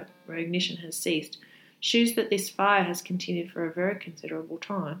opposite slope, where ignition has ceased, shews that this fire has continued for a very considerable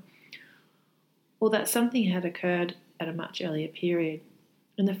time, or that something had occurred at a much earlier period.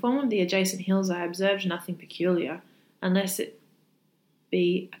 In the form of the adjacent hills I observed nothing peculiar, unless it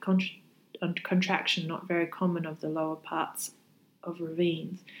be a contraction not very common of the lower parts of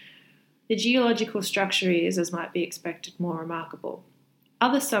ravines. The geological structure is, as might be expected, more remarkable.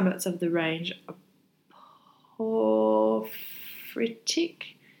 Other summits of the range are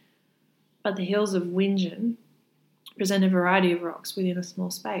porphyritic, but the hills of Wingen present a variety of rocks within a small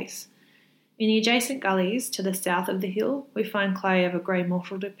space. In the adjacent gullies to the south of the hill, we find clay of a grey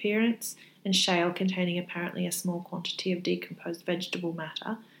mottled appearance and shale containing apparently a small quantity of decomposed vegetable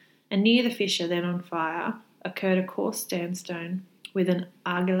matter, and near the fissure then on fire occurred a coarse sandstone with an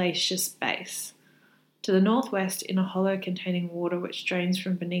argillaceous base. To the northwest, in a hollow containing water which drains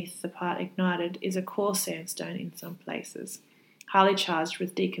from beneath the part ignited, is a coarse sandstone in some places, highly charged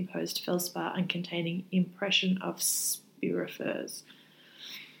with decomposed felspar and containing impression of spirifers.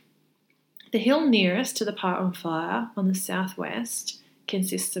 The hill nearest to the part on fire, on the southwest,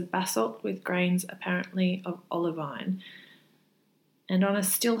 consists of basalt with grains apparently of olivine, and on a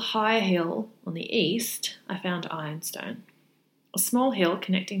still higher hill on the east I found ironstone. A small hill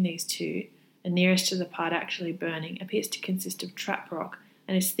connecting these two, and nearest to the part actually burning, appears to consist of trap rock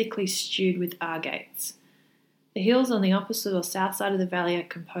and is thickly stewed with agates. The hills on the opposite or south side of the valley are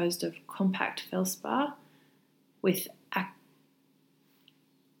composed of compact felspar with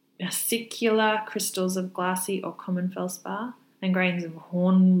acicular crystals of glassy or common felspar and grains of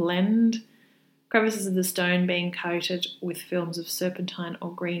hornblende, crevices of the stone being coated with films of serpentine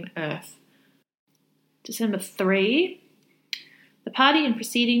or green earth. December 3. The party in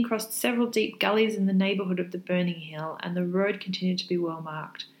proceeding crossed several deep gullies in the neighbourhood of the burning hill, and the road continued to be well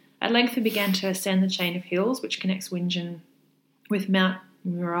marked. At length we began to ascend the chain of hills which connects Wingen with Mount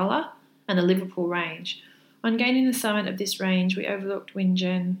Muralla and the Liverpool Range. On gaining the summit of this range, we overlooked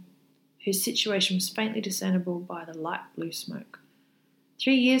Wingen, whose situation was faintly discernible by the light blue smoke.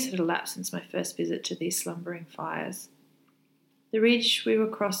 3 years had elapsed since my first visit to these slumbering fires. The ridge we were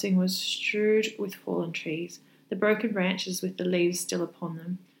crossing was strewed with fallen trees. The broken branches with the leaves still upon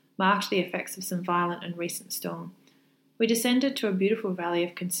them marked the effects of some violent and recent storm. We descended to a beautiful valley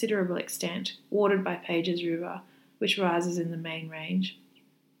of considerable extent, watered by Pages River, which rises in the main range.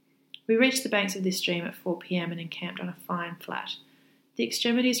 We reached the banks of this stream at 4 p.m. and encamped on a fine flat. The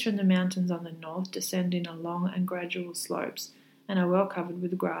extremities from the mountains on the north descend in a long and gradual slopes, and are well covered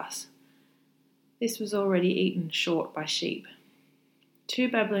with grass. This was already eaten short by sheep.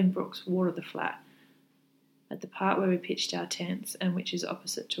 2 babbling brooks water the flat, at the part where we pitched our tents, and which is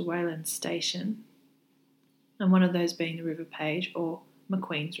opposite to Wayland Station, and one of those being the River Page, or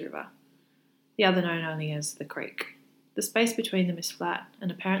McQueen's River, the other known only as the Creek. The space between them is flat,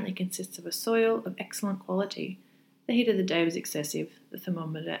 and apparently consists of a soil of excellent quality. The heat of the day was excessive, the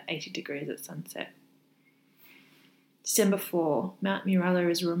thermometer 80 degrees at sunset. December 4. Mount Muralla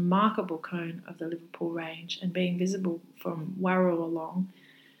is a remarkable cone of the Liverpool Range, and being visible from Warrawong,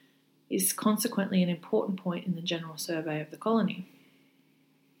 is consequently an important point in the general survey of the colony.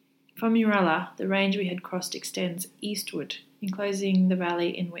 From Muralla, the range we had crossed extends eastward, enclosing the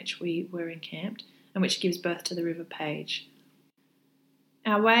valley in which we were encamped, and which gives birth to the River Page.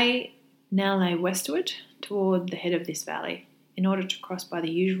 Our way now lay westward toward the head of this valley, in order to cross by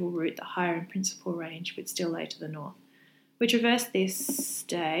the usual route the higher and principal range which still lay to the north. We traversed this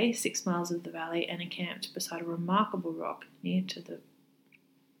day 6 miles of the valley and encamped beside a remarkable rock near to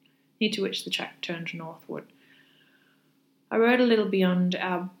which the track turned northward. I rode a little beyond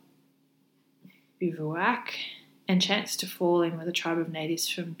our bivouac and chanced to fall in with a tribe of natives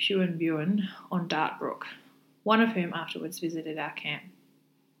from Puenbuan on Dart Brook, one of whom afterwards visited our camp,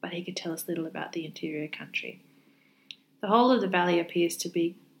 but he could tell us little about the interior country. The whole of the valley appears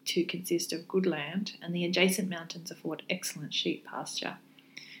to consist of good land, and the adjacent mountains afford excellent sheep pasture.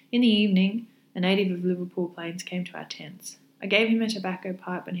 In the evening, a native of Liverpool Plains came to our tents. I gave him a tobacco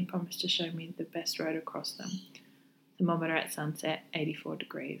pipe, and he promised to show me the best road across them. Thermometer at sunset, 84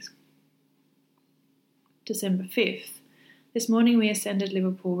 degrees. December 5th. This morning we ascended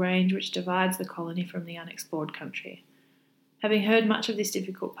Liverpool Range, which divides the colony from the unexplored country. Having heard much of this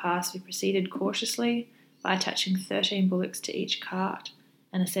difficult pass, we proceeded cautiously by attaching 13 bullocks to each cart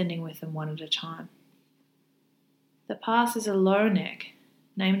and ascending with them one at a time. The pass is a low neck,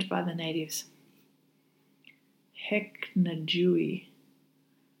 named by the natives Heknajui,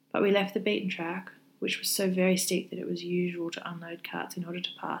 but we left the beaten track, which was so very steep that it was usual to unload carts in order to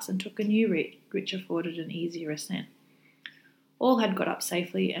pass, and took a new route which afforded an easier ascent. All had got up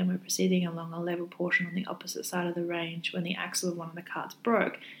safely and were proceeding along a level portion on the opposite side of the range when the axle of one of the carts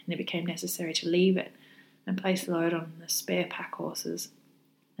broke, and it became necessary to leave it and place the load on the spare pack horses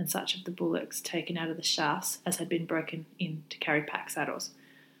and such of the bullocks taken out of the shafts as had been broken in to carry pack saddles.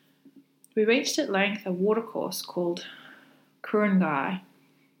 We reached at length a watercourse called Kurungai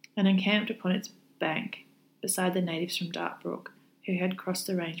and encamped upon its bank beside the natives from Dartbrook, who had crossed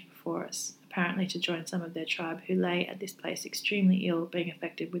the range before us, apparently to join some of their tribe who lay at this place extremely ill, being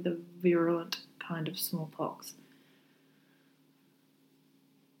affected with a virulent kind of smallpox.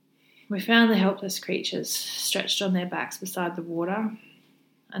 We found the helpless creatures stretched on their backs beside the water,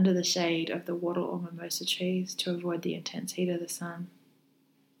 under the shade of the wattle or mimosa trees, to avoid the intense heat of the sun.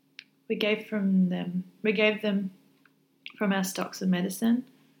 We gave them from our stocks of medicine,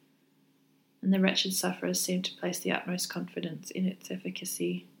 and the wretched sufferers seemed to place the utmost confidence in its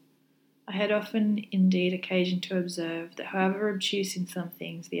efficacy. I had often indeed occasion to observe that, however obtuse in some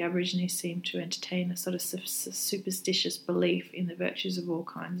things, the Aborigines seemed to entertain a sort of superstitious belief in the virtues of all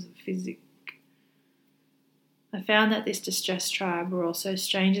kinds of physic. I found that this distressed tribe were also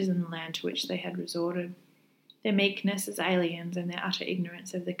strangers in the land to which they had resorted. Their meekness as aliens and their utter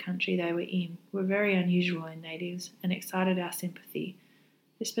ignorance of the country they were in were very unusual in natives and excited our sympathy,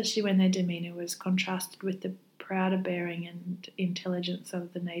 especially when their demeanour was contrasted with the prouder bearing and intelligence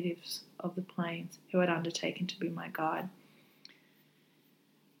of the natives of the plains who had undertaken to be my guide.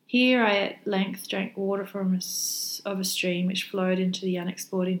 Here I at length drank water of a stream which flowed into the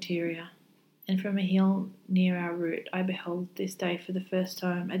unexplored interior, and from a hill near our route I beheld this day for the first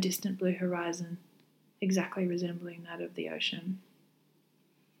time a distant blue horizon exactly resembling that of the ocean.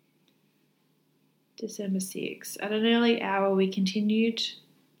 December 6. At an early hour we continued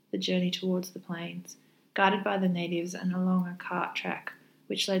the journey towards the plains, guided by the natives and along a cart track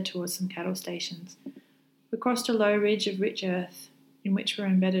which led towards some cattle stations. We crossed a low ridge of rich earth in which were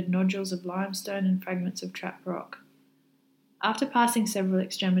embedded nodules of limestone and fragments of trap rock. After passing several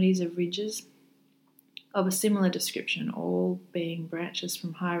extremities of ridges of a similar description, all being branches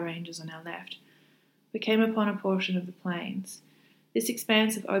from high ranges on our left, we came upon a portion of the plains. This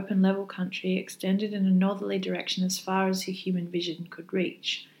expanse of open level country extended in a northerly direction as far as the human vision could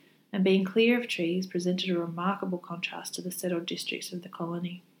reach, and being clear of trees, presented a remarkable contrast to the settled districts of the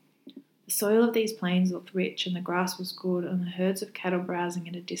colony. The soil of these plains looked rich, and the grass was good, and the herds of cattle browsing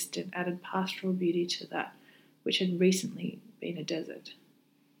at a distance added pastoral beauty to that which had recently been a desert.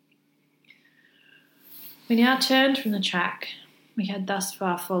 We now turned from the track we had thus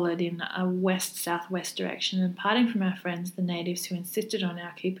far followed in a west-southwest direction, and parting from our friends, the natives who insisted on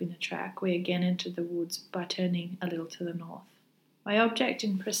our keeping the track, we again entered the woods by turning a little to the north. My object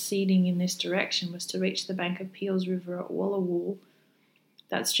in proceeding in this direction was to reach the bank of Peel's River at Wallawool,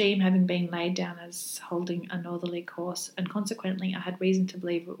 that stream having been laid down as holding a northerly course, and consequently I had reason to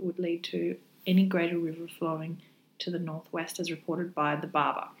believe it would lead to any greater river flowing to the northwest as reported by the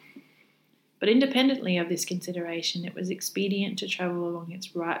Barber. But independently of this consideration, it was expedient to travel along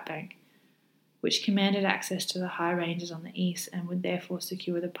its right bank, which commanded access to the high ranges on the east and would therefore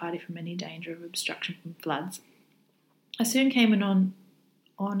secure the party from any danger of obstruction from floods. I soon came on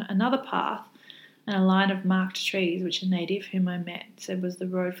another path and a line of marked trees, which a native whom I met said was the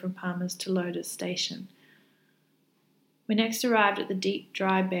road from Palmer's to Loder's station. We next arrived at the deep,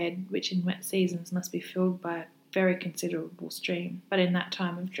 dry bed, which in wet seasons must be filled by a very considerable stream, but in that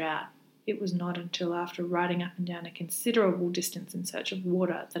time of drought it was not until after riding up and down a considerable distance in search of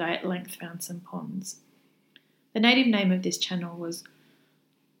water that I at length found some ponds. The native name of this channel was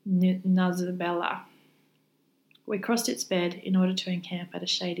Nazabella. We crossed its bed in order to encamp at a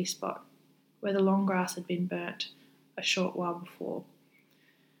shady spot, where the long grass had been burnt a short while before.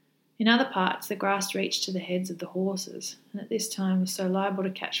 In other parts the grass reached to the heads of the horses, and at this time was so liable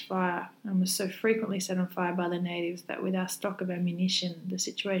to catch fire, and was so frequently set on fire by the natives, that with our stock of ammunition the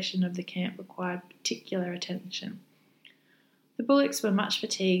situation of the camp required particular attention. The bullocks were much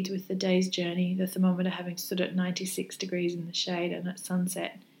fatigued with the day's journey, the thermometer having stood at 96 degrees in the shade, and at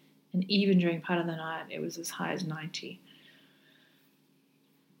sunset, and even during part of the night, it was as high as 90.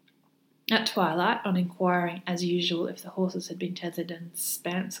 At twilight, on inquiring, as usual, if the horses had been tethered and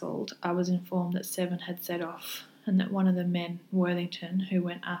spancelled, I was informed that 7 had set off, and that one of the men, Worthington, who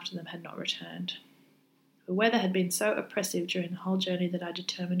went after them, had not returned. The weather had been so oppressive during the whole journey that I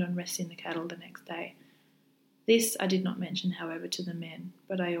determined on resting the cattle the next day. This I did not mention, however, to the men,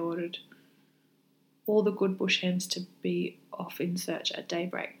 but I ordered all the good bush hens to be off in search at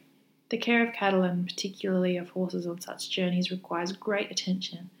daybreak. The care of cattle, and particularly of horses on such journeys, requires great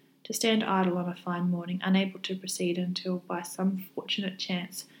attention. To stand idle on a fine morning, unable to proceed until by some fortunate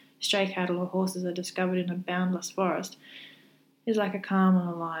chance stray cattle or horses are discovered in a boundless forest, is like a calm on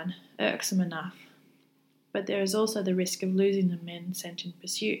a line, irksome enough. But there is also the risk of losing the men sent in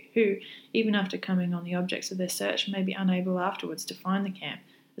pursuit, who, even after coming on the objects of their search, may be unable afterwards to find the camp,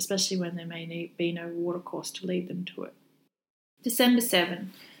 especially when there may be no watercourse to lead them to it. December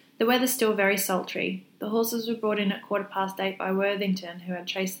 7. The weather still very sultry. The horses were brought in at 8:15 by Worthington, who had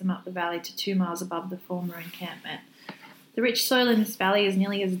traced them up the valley to 2 miles above the former encampment. The rich soil in this valley is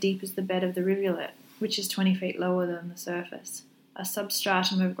nearly as deep as the bed of the rivulet, which is 20 feet lower than the surface. A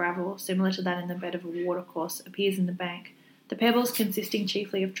substratum of gravel, similar to that in the bed of a watercourse, appears in the bank. The pebbles, consisting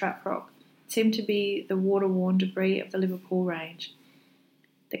chiefly of trap rock, seem to be the water-worn debris of the Liverpool Range.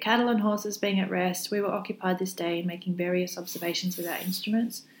 The cattle and horses being at rest, we were occupied this day in making various observations with our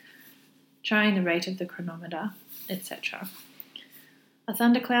instruments, trying the rate of the chronometer, etc. A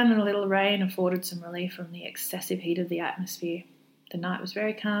thundercloud and a little rain afforded some relief from the excessive heat of the atmosphere. The night was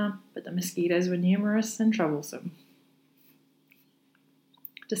very calm, but the mosquitoes were numerous and troublesome.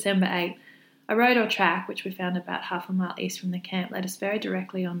 December 8. A road or track, which we found about half a mile east from the camp, led us very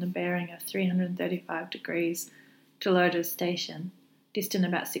directly on the bearing of 335 degrees to Loder's station, distant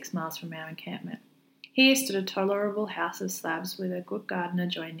about 6 miles from our encampment. Here stood a tolerable house of slabs with a good garden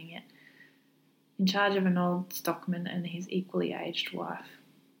adjoining it, in charge of an old stockman and his equally aged wife.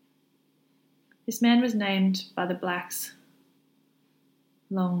 This man was named by the blacks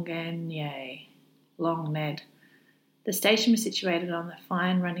Longanier, Long Ned. The station was situated on the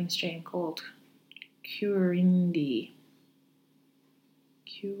fine running stream called Curindi,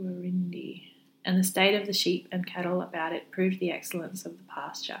 and the state of the sheep and cattle about it proved the excellence of the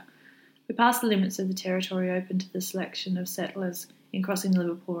pasture. We passed the limits of the territory open to the selection of settlers in crossing the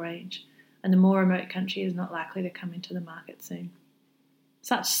Liverpool Range, and the more remote country is not likely to come into the market soon.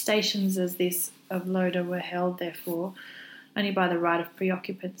 Such stations as this of Loder were held, therefore, only by the right of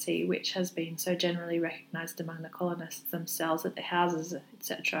preoccupancy, which has been so generally recognised among the colonists themselves that the houses,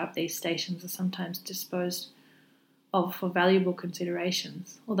 etc., of these stations are sometimes disposed of for valuable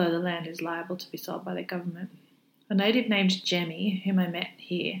considerations, although the land is liable to be sold by the government. A native named Jemmy, whom I met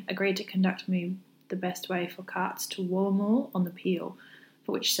here, agreed to conduct me the best way for carts to Wallamore on the Peel,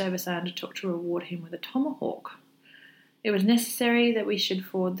 for which service I undertook to reward him with a tomahawk. It was necessary that we should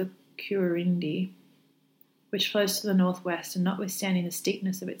ford the Curindi, which flows to the northwest, and notwithstanding the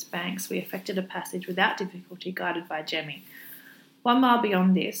steepness of its banks, we effected a passage without difficulty, guided by Jemmy. 1 mile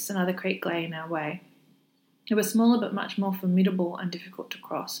beyond this, another creek lay in our way. It was smaller but much more formidable and difficult to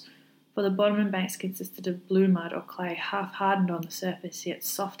cross, for the bottom and banks consisted of blue mud or clay, half hardened on the surface, yet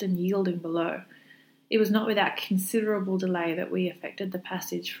soft and yielding below. It was not without considerable delay that we effected the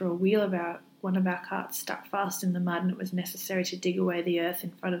passage, for a wheel of one of our carts stuck fast in the mud, and it was necessary to dig away the earth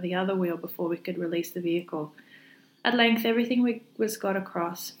in front of the other wheel before we could release the vehicle. At length everything was got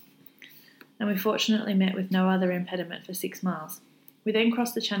across, and we fortunately met with no other impediment for 6 miles. We then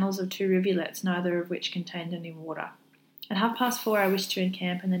crossed the channels of 2 rivulets, neither of which contained any water. At 4:30 I wished to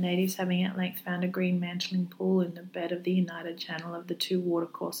encamp, and the natives having at length found a green mantling pool in the bed of the united channel of the 2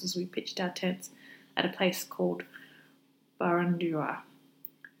 watercourses, we pitched our tents at a place called Barandura.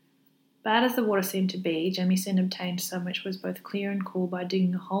 Bad as the water seemed to be, Jemmy soon obtained some which was both clear and cool by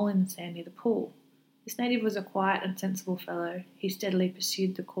digging a hole in the sand near the pool. This native was a quiet and sensible fellow. He steadily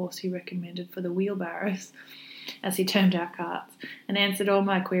pursued the course he recommended for the wheelbarrows, as he termed our carts, and answered all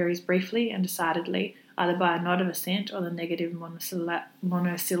my queries briefly and decidedly, either by a nod of assent or the negative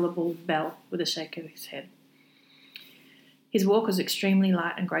monosyllable bell with a shake of his head. His walk was extremely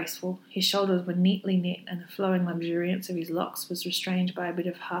light and graceful. His shoulders were neatly knit, and the flowing luxuriance of his locks was restrained by a bit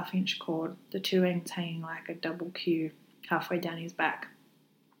of half-inch cord, the 2 ends hanging like a double queue halfway down his back.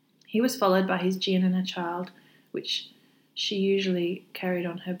 He was followed by his gin and a child, which she usually carried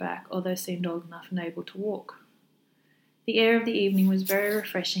on her back, although seemed old enough and able to walk. The air of the evening was very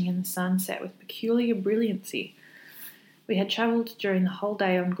refreshing, and the sun set with peculiar brilliancy. We had travelled during the whole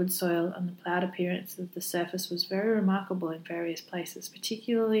day on good soil, and the ploughed appearance of the surface was very remarkable in various places,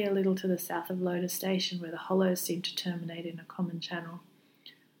 particularly a little to the south of Loder Station, where the hollows seemed to terminate in a common channel.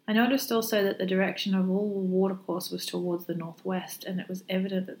 I noticed also that the direction of all the watercourse was towards the northwest, and it was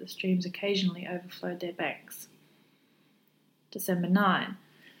evident that the streams occasionally overflowed their banks. December 9.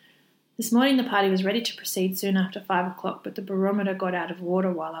 This morning the party was ready to proceed soon after 5 o'clock, but the barometer got out of water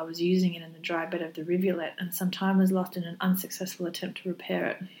while I was using it in the dry bed of the rivulet, and some time was lost in an unsuccessful attempt to repair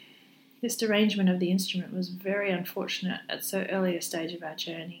it. This derangement of the instrument was very unfortunate at so early a stage of our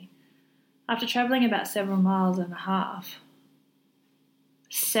journey. After travelling about 7 miles and a half,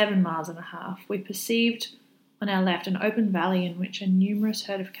 we perceived on our left an open valley in which a numerous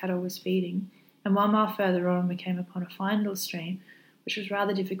herd of cattle was feeding, and 1 mile further on we came upon a fine little stream, which was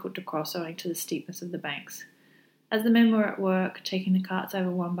rather difficult to cross owing to the steepness of the banks. As the men were at work, taking the carts over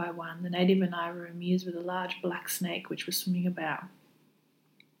one by one, the native and I were amused with a large black snake which was swimming about.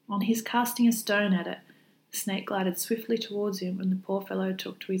 On his casting a stone at it, the snake glided swiftly towards him, and the poor fellow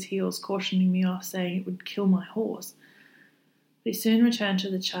took to his heels, cautioning me off, saying it would kill my horse. But he soon returned to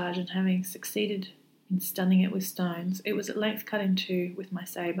the charge, and having succeeded in stunning it with stones, it was at length cut in two with my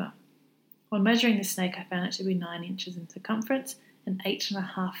sabre. On measuring the snake, I found it to be 9 inches in circumference and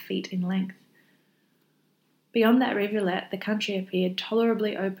 8.5 feet in length. Beyond that rivulet, the country appeared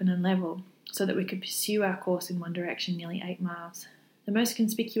tolerably open and level, so that we could pursue our course in one direction nearly 8 miles. The most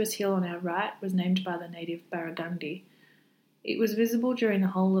conspicuous hill on our right was named by the native Barragundi. It was visible during the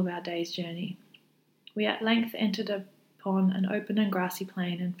whole of our day's journey. We at length entered upon an open and grassy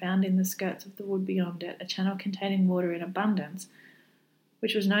plain, and found in the skirts of the wood beyond it a channel containing water in abundance,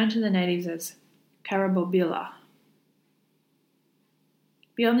 which was known to the natives as Carabobilla.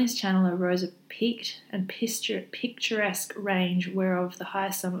 Beyond this channel arose a peaked and picturesque range, whereof the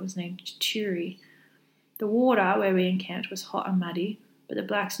highest summit was named Turi. The water where we encamped was hot and muddy, but the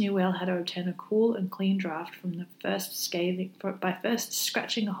blacks knew well how to obtain a cool and clean draught by first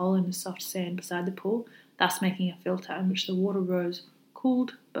scratching a hole in the soft sand beside the pool, thus making a filter in which the water rose,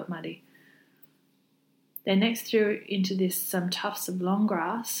 cooled but muddy. They next threw into this some tufts of long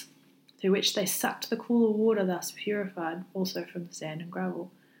grass, through which they sucked the cooler water, thus purified also from the sand and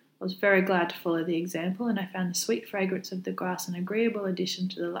gravel. I was very glad to follow the example, and I found the sweet fragrance of the grass an agreeable addition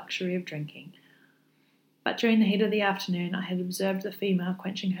to the luxury of drinking. But during the heat of the afternoon I had observed the female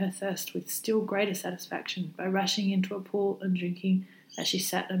quenching her thirst with still greater satisfaction by rushing into a pool and drinking as she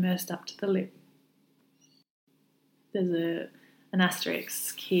sat immersed up to the lip. There's an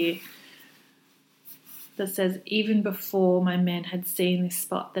asterisk here that says, even before my men had seen this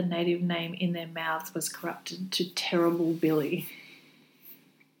spot, the native name in their mouths was corrupted to Terrible Billy.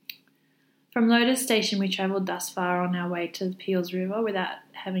 From Lotus Station we travelled thus far on our way to the Peels River without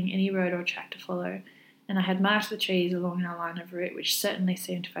having any road or track to follow, and I had marked the trees along our line of route, which certainly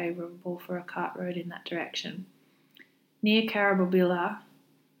seemed favourable for a cart road in that direction. Near Carabobilla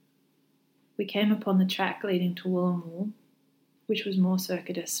we came upon the track leading to Woolloomool, which was more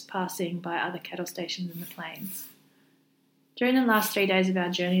circuitous, passing by other cattle stations in the plains. During the last 3 days of our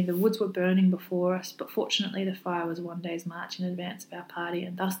journey, the woods were burning before us, but fortunately the fire was 1 day's march in advance of our party,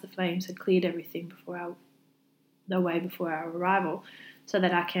 and thus the flames had cleared everything before our arrival, so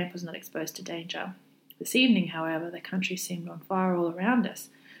that our camp was not exposed to danger. This evening, however, the country seemed on fire all around us.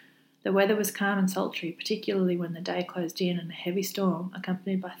 The weather was calm and sultry, particularly when the day closed in and a heavy storm,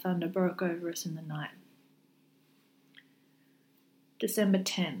 accompanied by thunder, broke over us in the night. December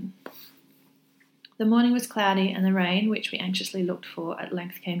 10. The morning was cloudy, and the rain, which we anxiously looked for, at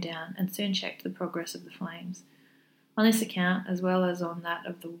length came down, and soon checked the progress of the flames. On this account, as well as on that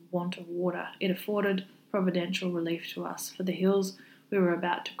of the want of water, it afforded providential relief to us, for the hills we were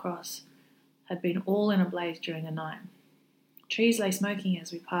about to cross had been all in a blaze during the night. Trees lay smoking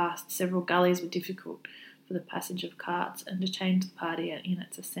as we passed, several gullies were difficult for the passage of carts, and detained the party in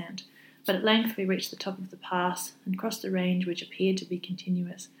its ascent. But at length we reached the top of the pass and crossed a range which appeared to be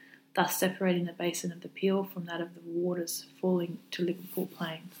continuous, thus separating the basin of the Peel from that of the waters falling to Liverpool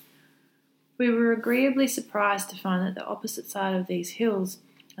Plains. We were agreeably surprised to find that the opposite side of these hills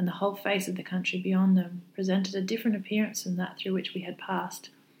and the whole face of the country beyond them presented a different appearance from that through which we had passed.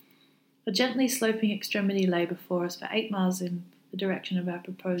 A gently sloping extremity lay before us for 8 miles in the direction of our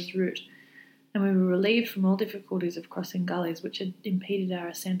proposed route, and we were relieved from all difficulties of crossing gullies which had impeded our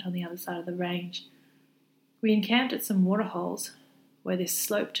ascent on the other side of the range. We encamped at some waterholes, where this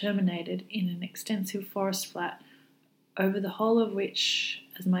slope terminated in an extensive forest flat, over the whole of which,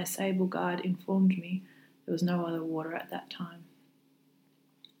 as my sable guide informed me, there was no other water at that time.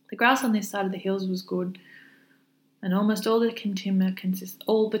 The grass on this side of the hills was good, and almost all the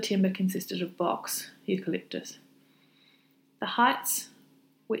timber consisted of box, eucalyptus. The heights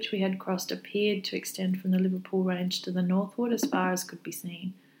which we had crossed appeared to extend from the Liverpool range to the northward as far as could be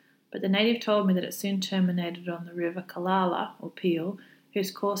seen, but the native told me that it soon terminated on the river Killala, or Peel,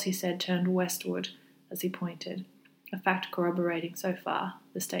 whose course he said turned westward as he pointed, a fact corroborating so far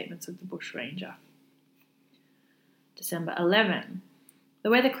the statements of the bushranger. December 11. The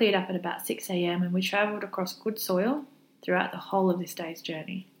weather cleared up at about 6 a.m. and we travelled across good soil throughout the whole of this day's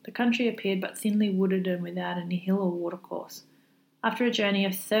journey. The country appeared but thinly wooded and without any hill or watercourse. After a journey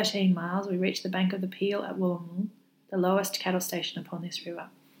of 13 miles, we reached the bank of the Peel at Woolloomool, the lowest cattle station upon this river.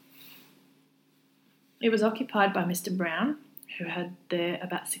 It was occupied by Mr. Brown, who had there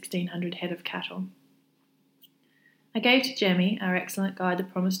about 1,600 head of cattle. I gave to Jemmy, our excellent guide, the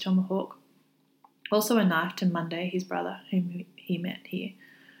promised tomahawk, also a knife to Monday, his brother, whom he met here.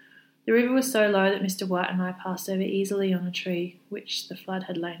 The river was so low that Mr. White and I passed over easily on a tree which the flood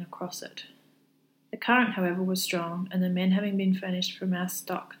had lain across it. The current, however, was strong, and the men, having been furnished from our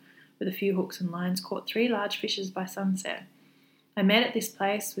stock with a few hooks and lines, caught 3 large fishes by sunset. I met at this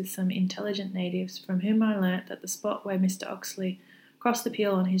place with some intelligent natives, from whom I learnt that the spot where Mr. Oxley crossed the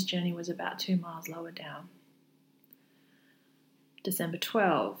Peel on his journey was about 2 miles lower down. December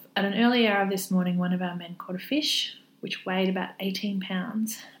 12. At an early hour of this morning, one of our men caught a fish, which weighed about 18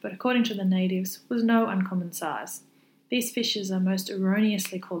 pounds, but according to the natives was no uncommon size. These fishes are most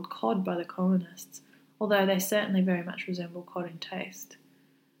erroneously called cod by the colonists, although they certainly very much resemble cod in taste.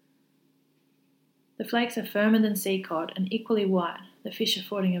 The flakes are firmer than sea cod and equally white, the fish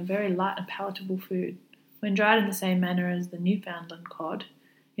affording a very light and palatable food. When dried in the same manner as the Newfoundland cod,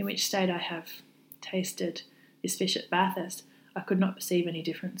 in which state I have tasted this fish at Bathurst, I could not perceive any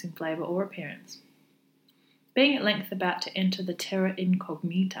difference in flavour or appearance. Being at length about to enter the terra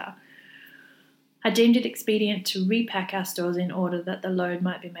incognita, I deemed it expedient to repack our stores in order that the load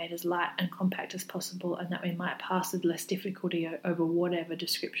might be made as light and compact as possible, and that we might pass with less difficulty over whatever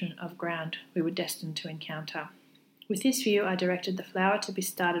description of ground we were destined to encounter. With this view, I directed the flour to be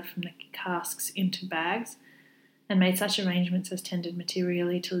started from the casks into bags, and made such arrangements as tended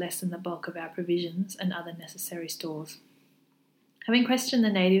materially to lessen the bulk of our provisions and other necessary stores. Having questioned the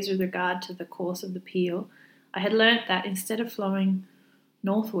natives with regard to the course of the Peel, I had learnt that instead of flowing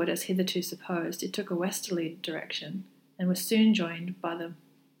northward as hitherto supposed, it took a westerly direction and was soon joined by the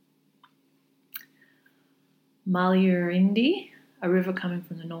Maliurindi, a river coming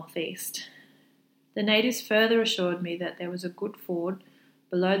from the northeast. The natives further assured me that there was a good ford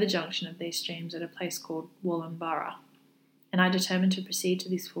below the junction of these streams at a place called Wallumbara, and I determined to proceed to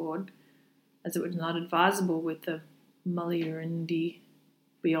this ford, as it was not advisable with the Maliurindi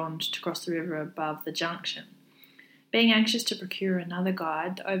beyond to cross the river above the junction. Being anxious to procure another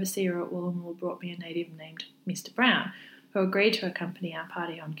guide, the overseer at Woolloomool brought me a native named Mr. Brown, who agreed to accompany our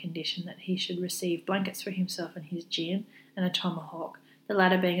party on condition that he should receive blankets for himself and his gin and a tomahawk, the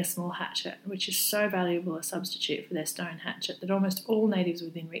latter being a small hatchet, which is so valuable a substitute for their stone hatchet that almost all natives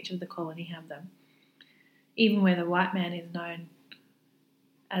within reach of the colony have them, even where the white man is known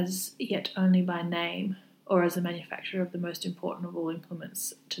as yet only by name, or as the manufacturer of the most important of all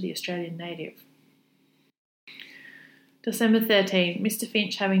implements to the Australian native. December 13. Mr.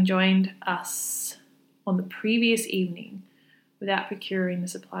 Finch having joined us on the previous evening without procuring the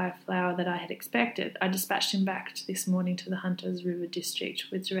supply of flour that I had expected, I dispatched him back this morning to the Hunters River district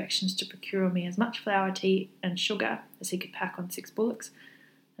with directions to procure me as much flour, tea and sugar as he could pack on 6 bullocks,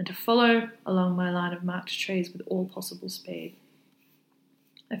 and to follow along my line of marked trees with all possible speed.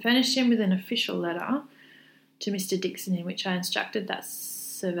 I furnished him with an official letter to Mr. Dixon, in which I instructed that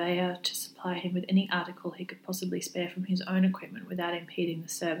surveyor to supply him with any article he could possibly spare from his own equipment without impeding the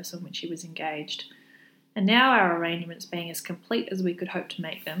service on which he was engaged. And now, our arrangements being as complete as we could hope to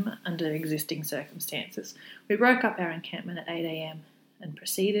make them under existing circumstances, we broke up our encampment at 8 a.m. and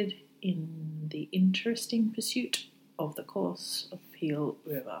proceeded in the interesting pursuit of the course of Peel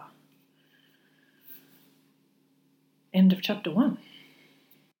River. End of chapter 1.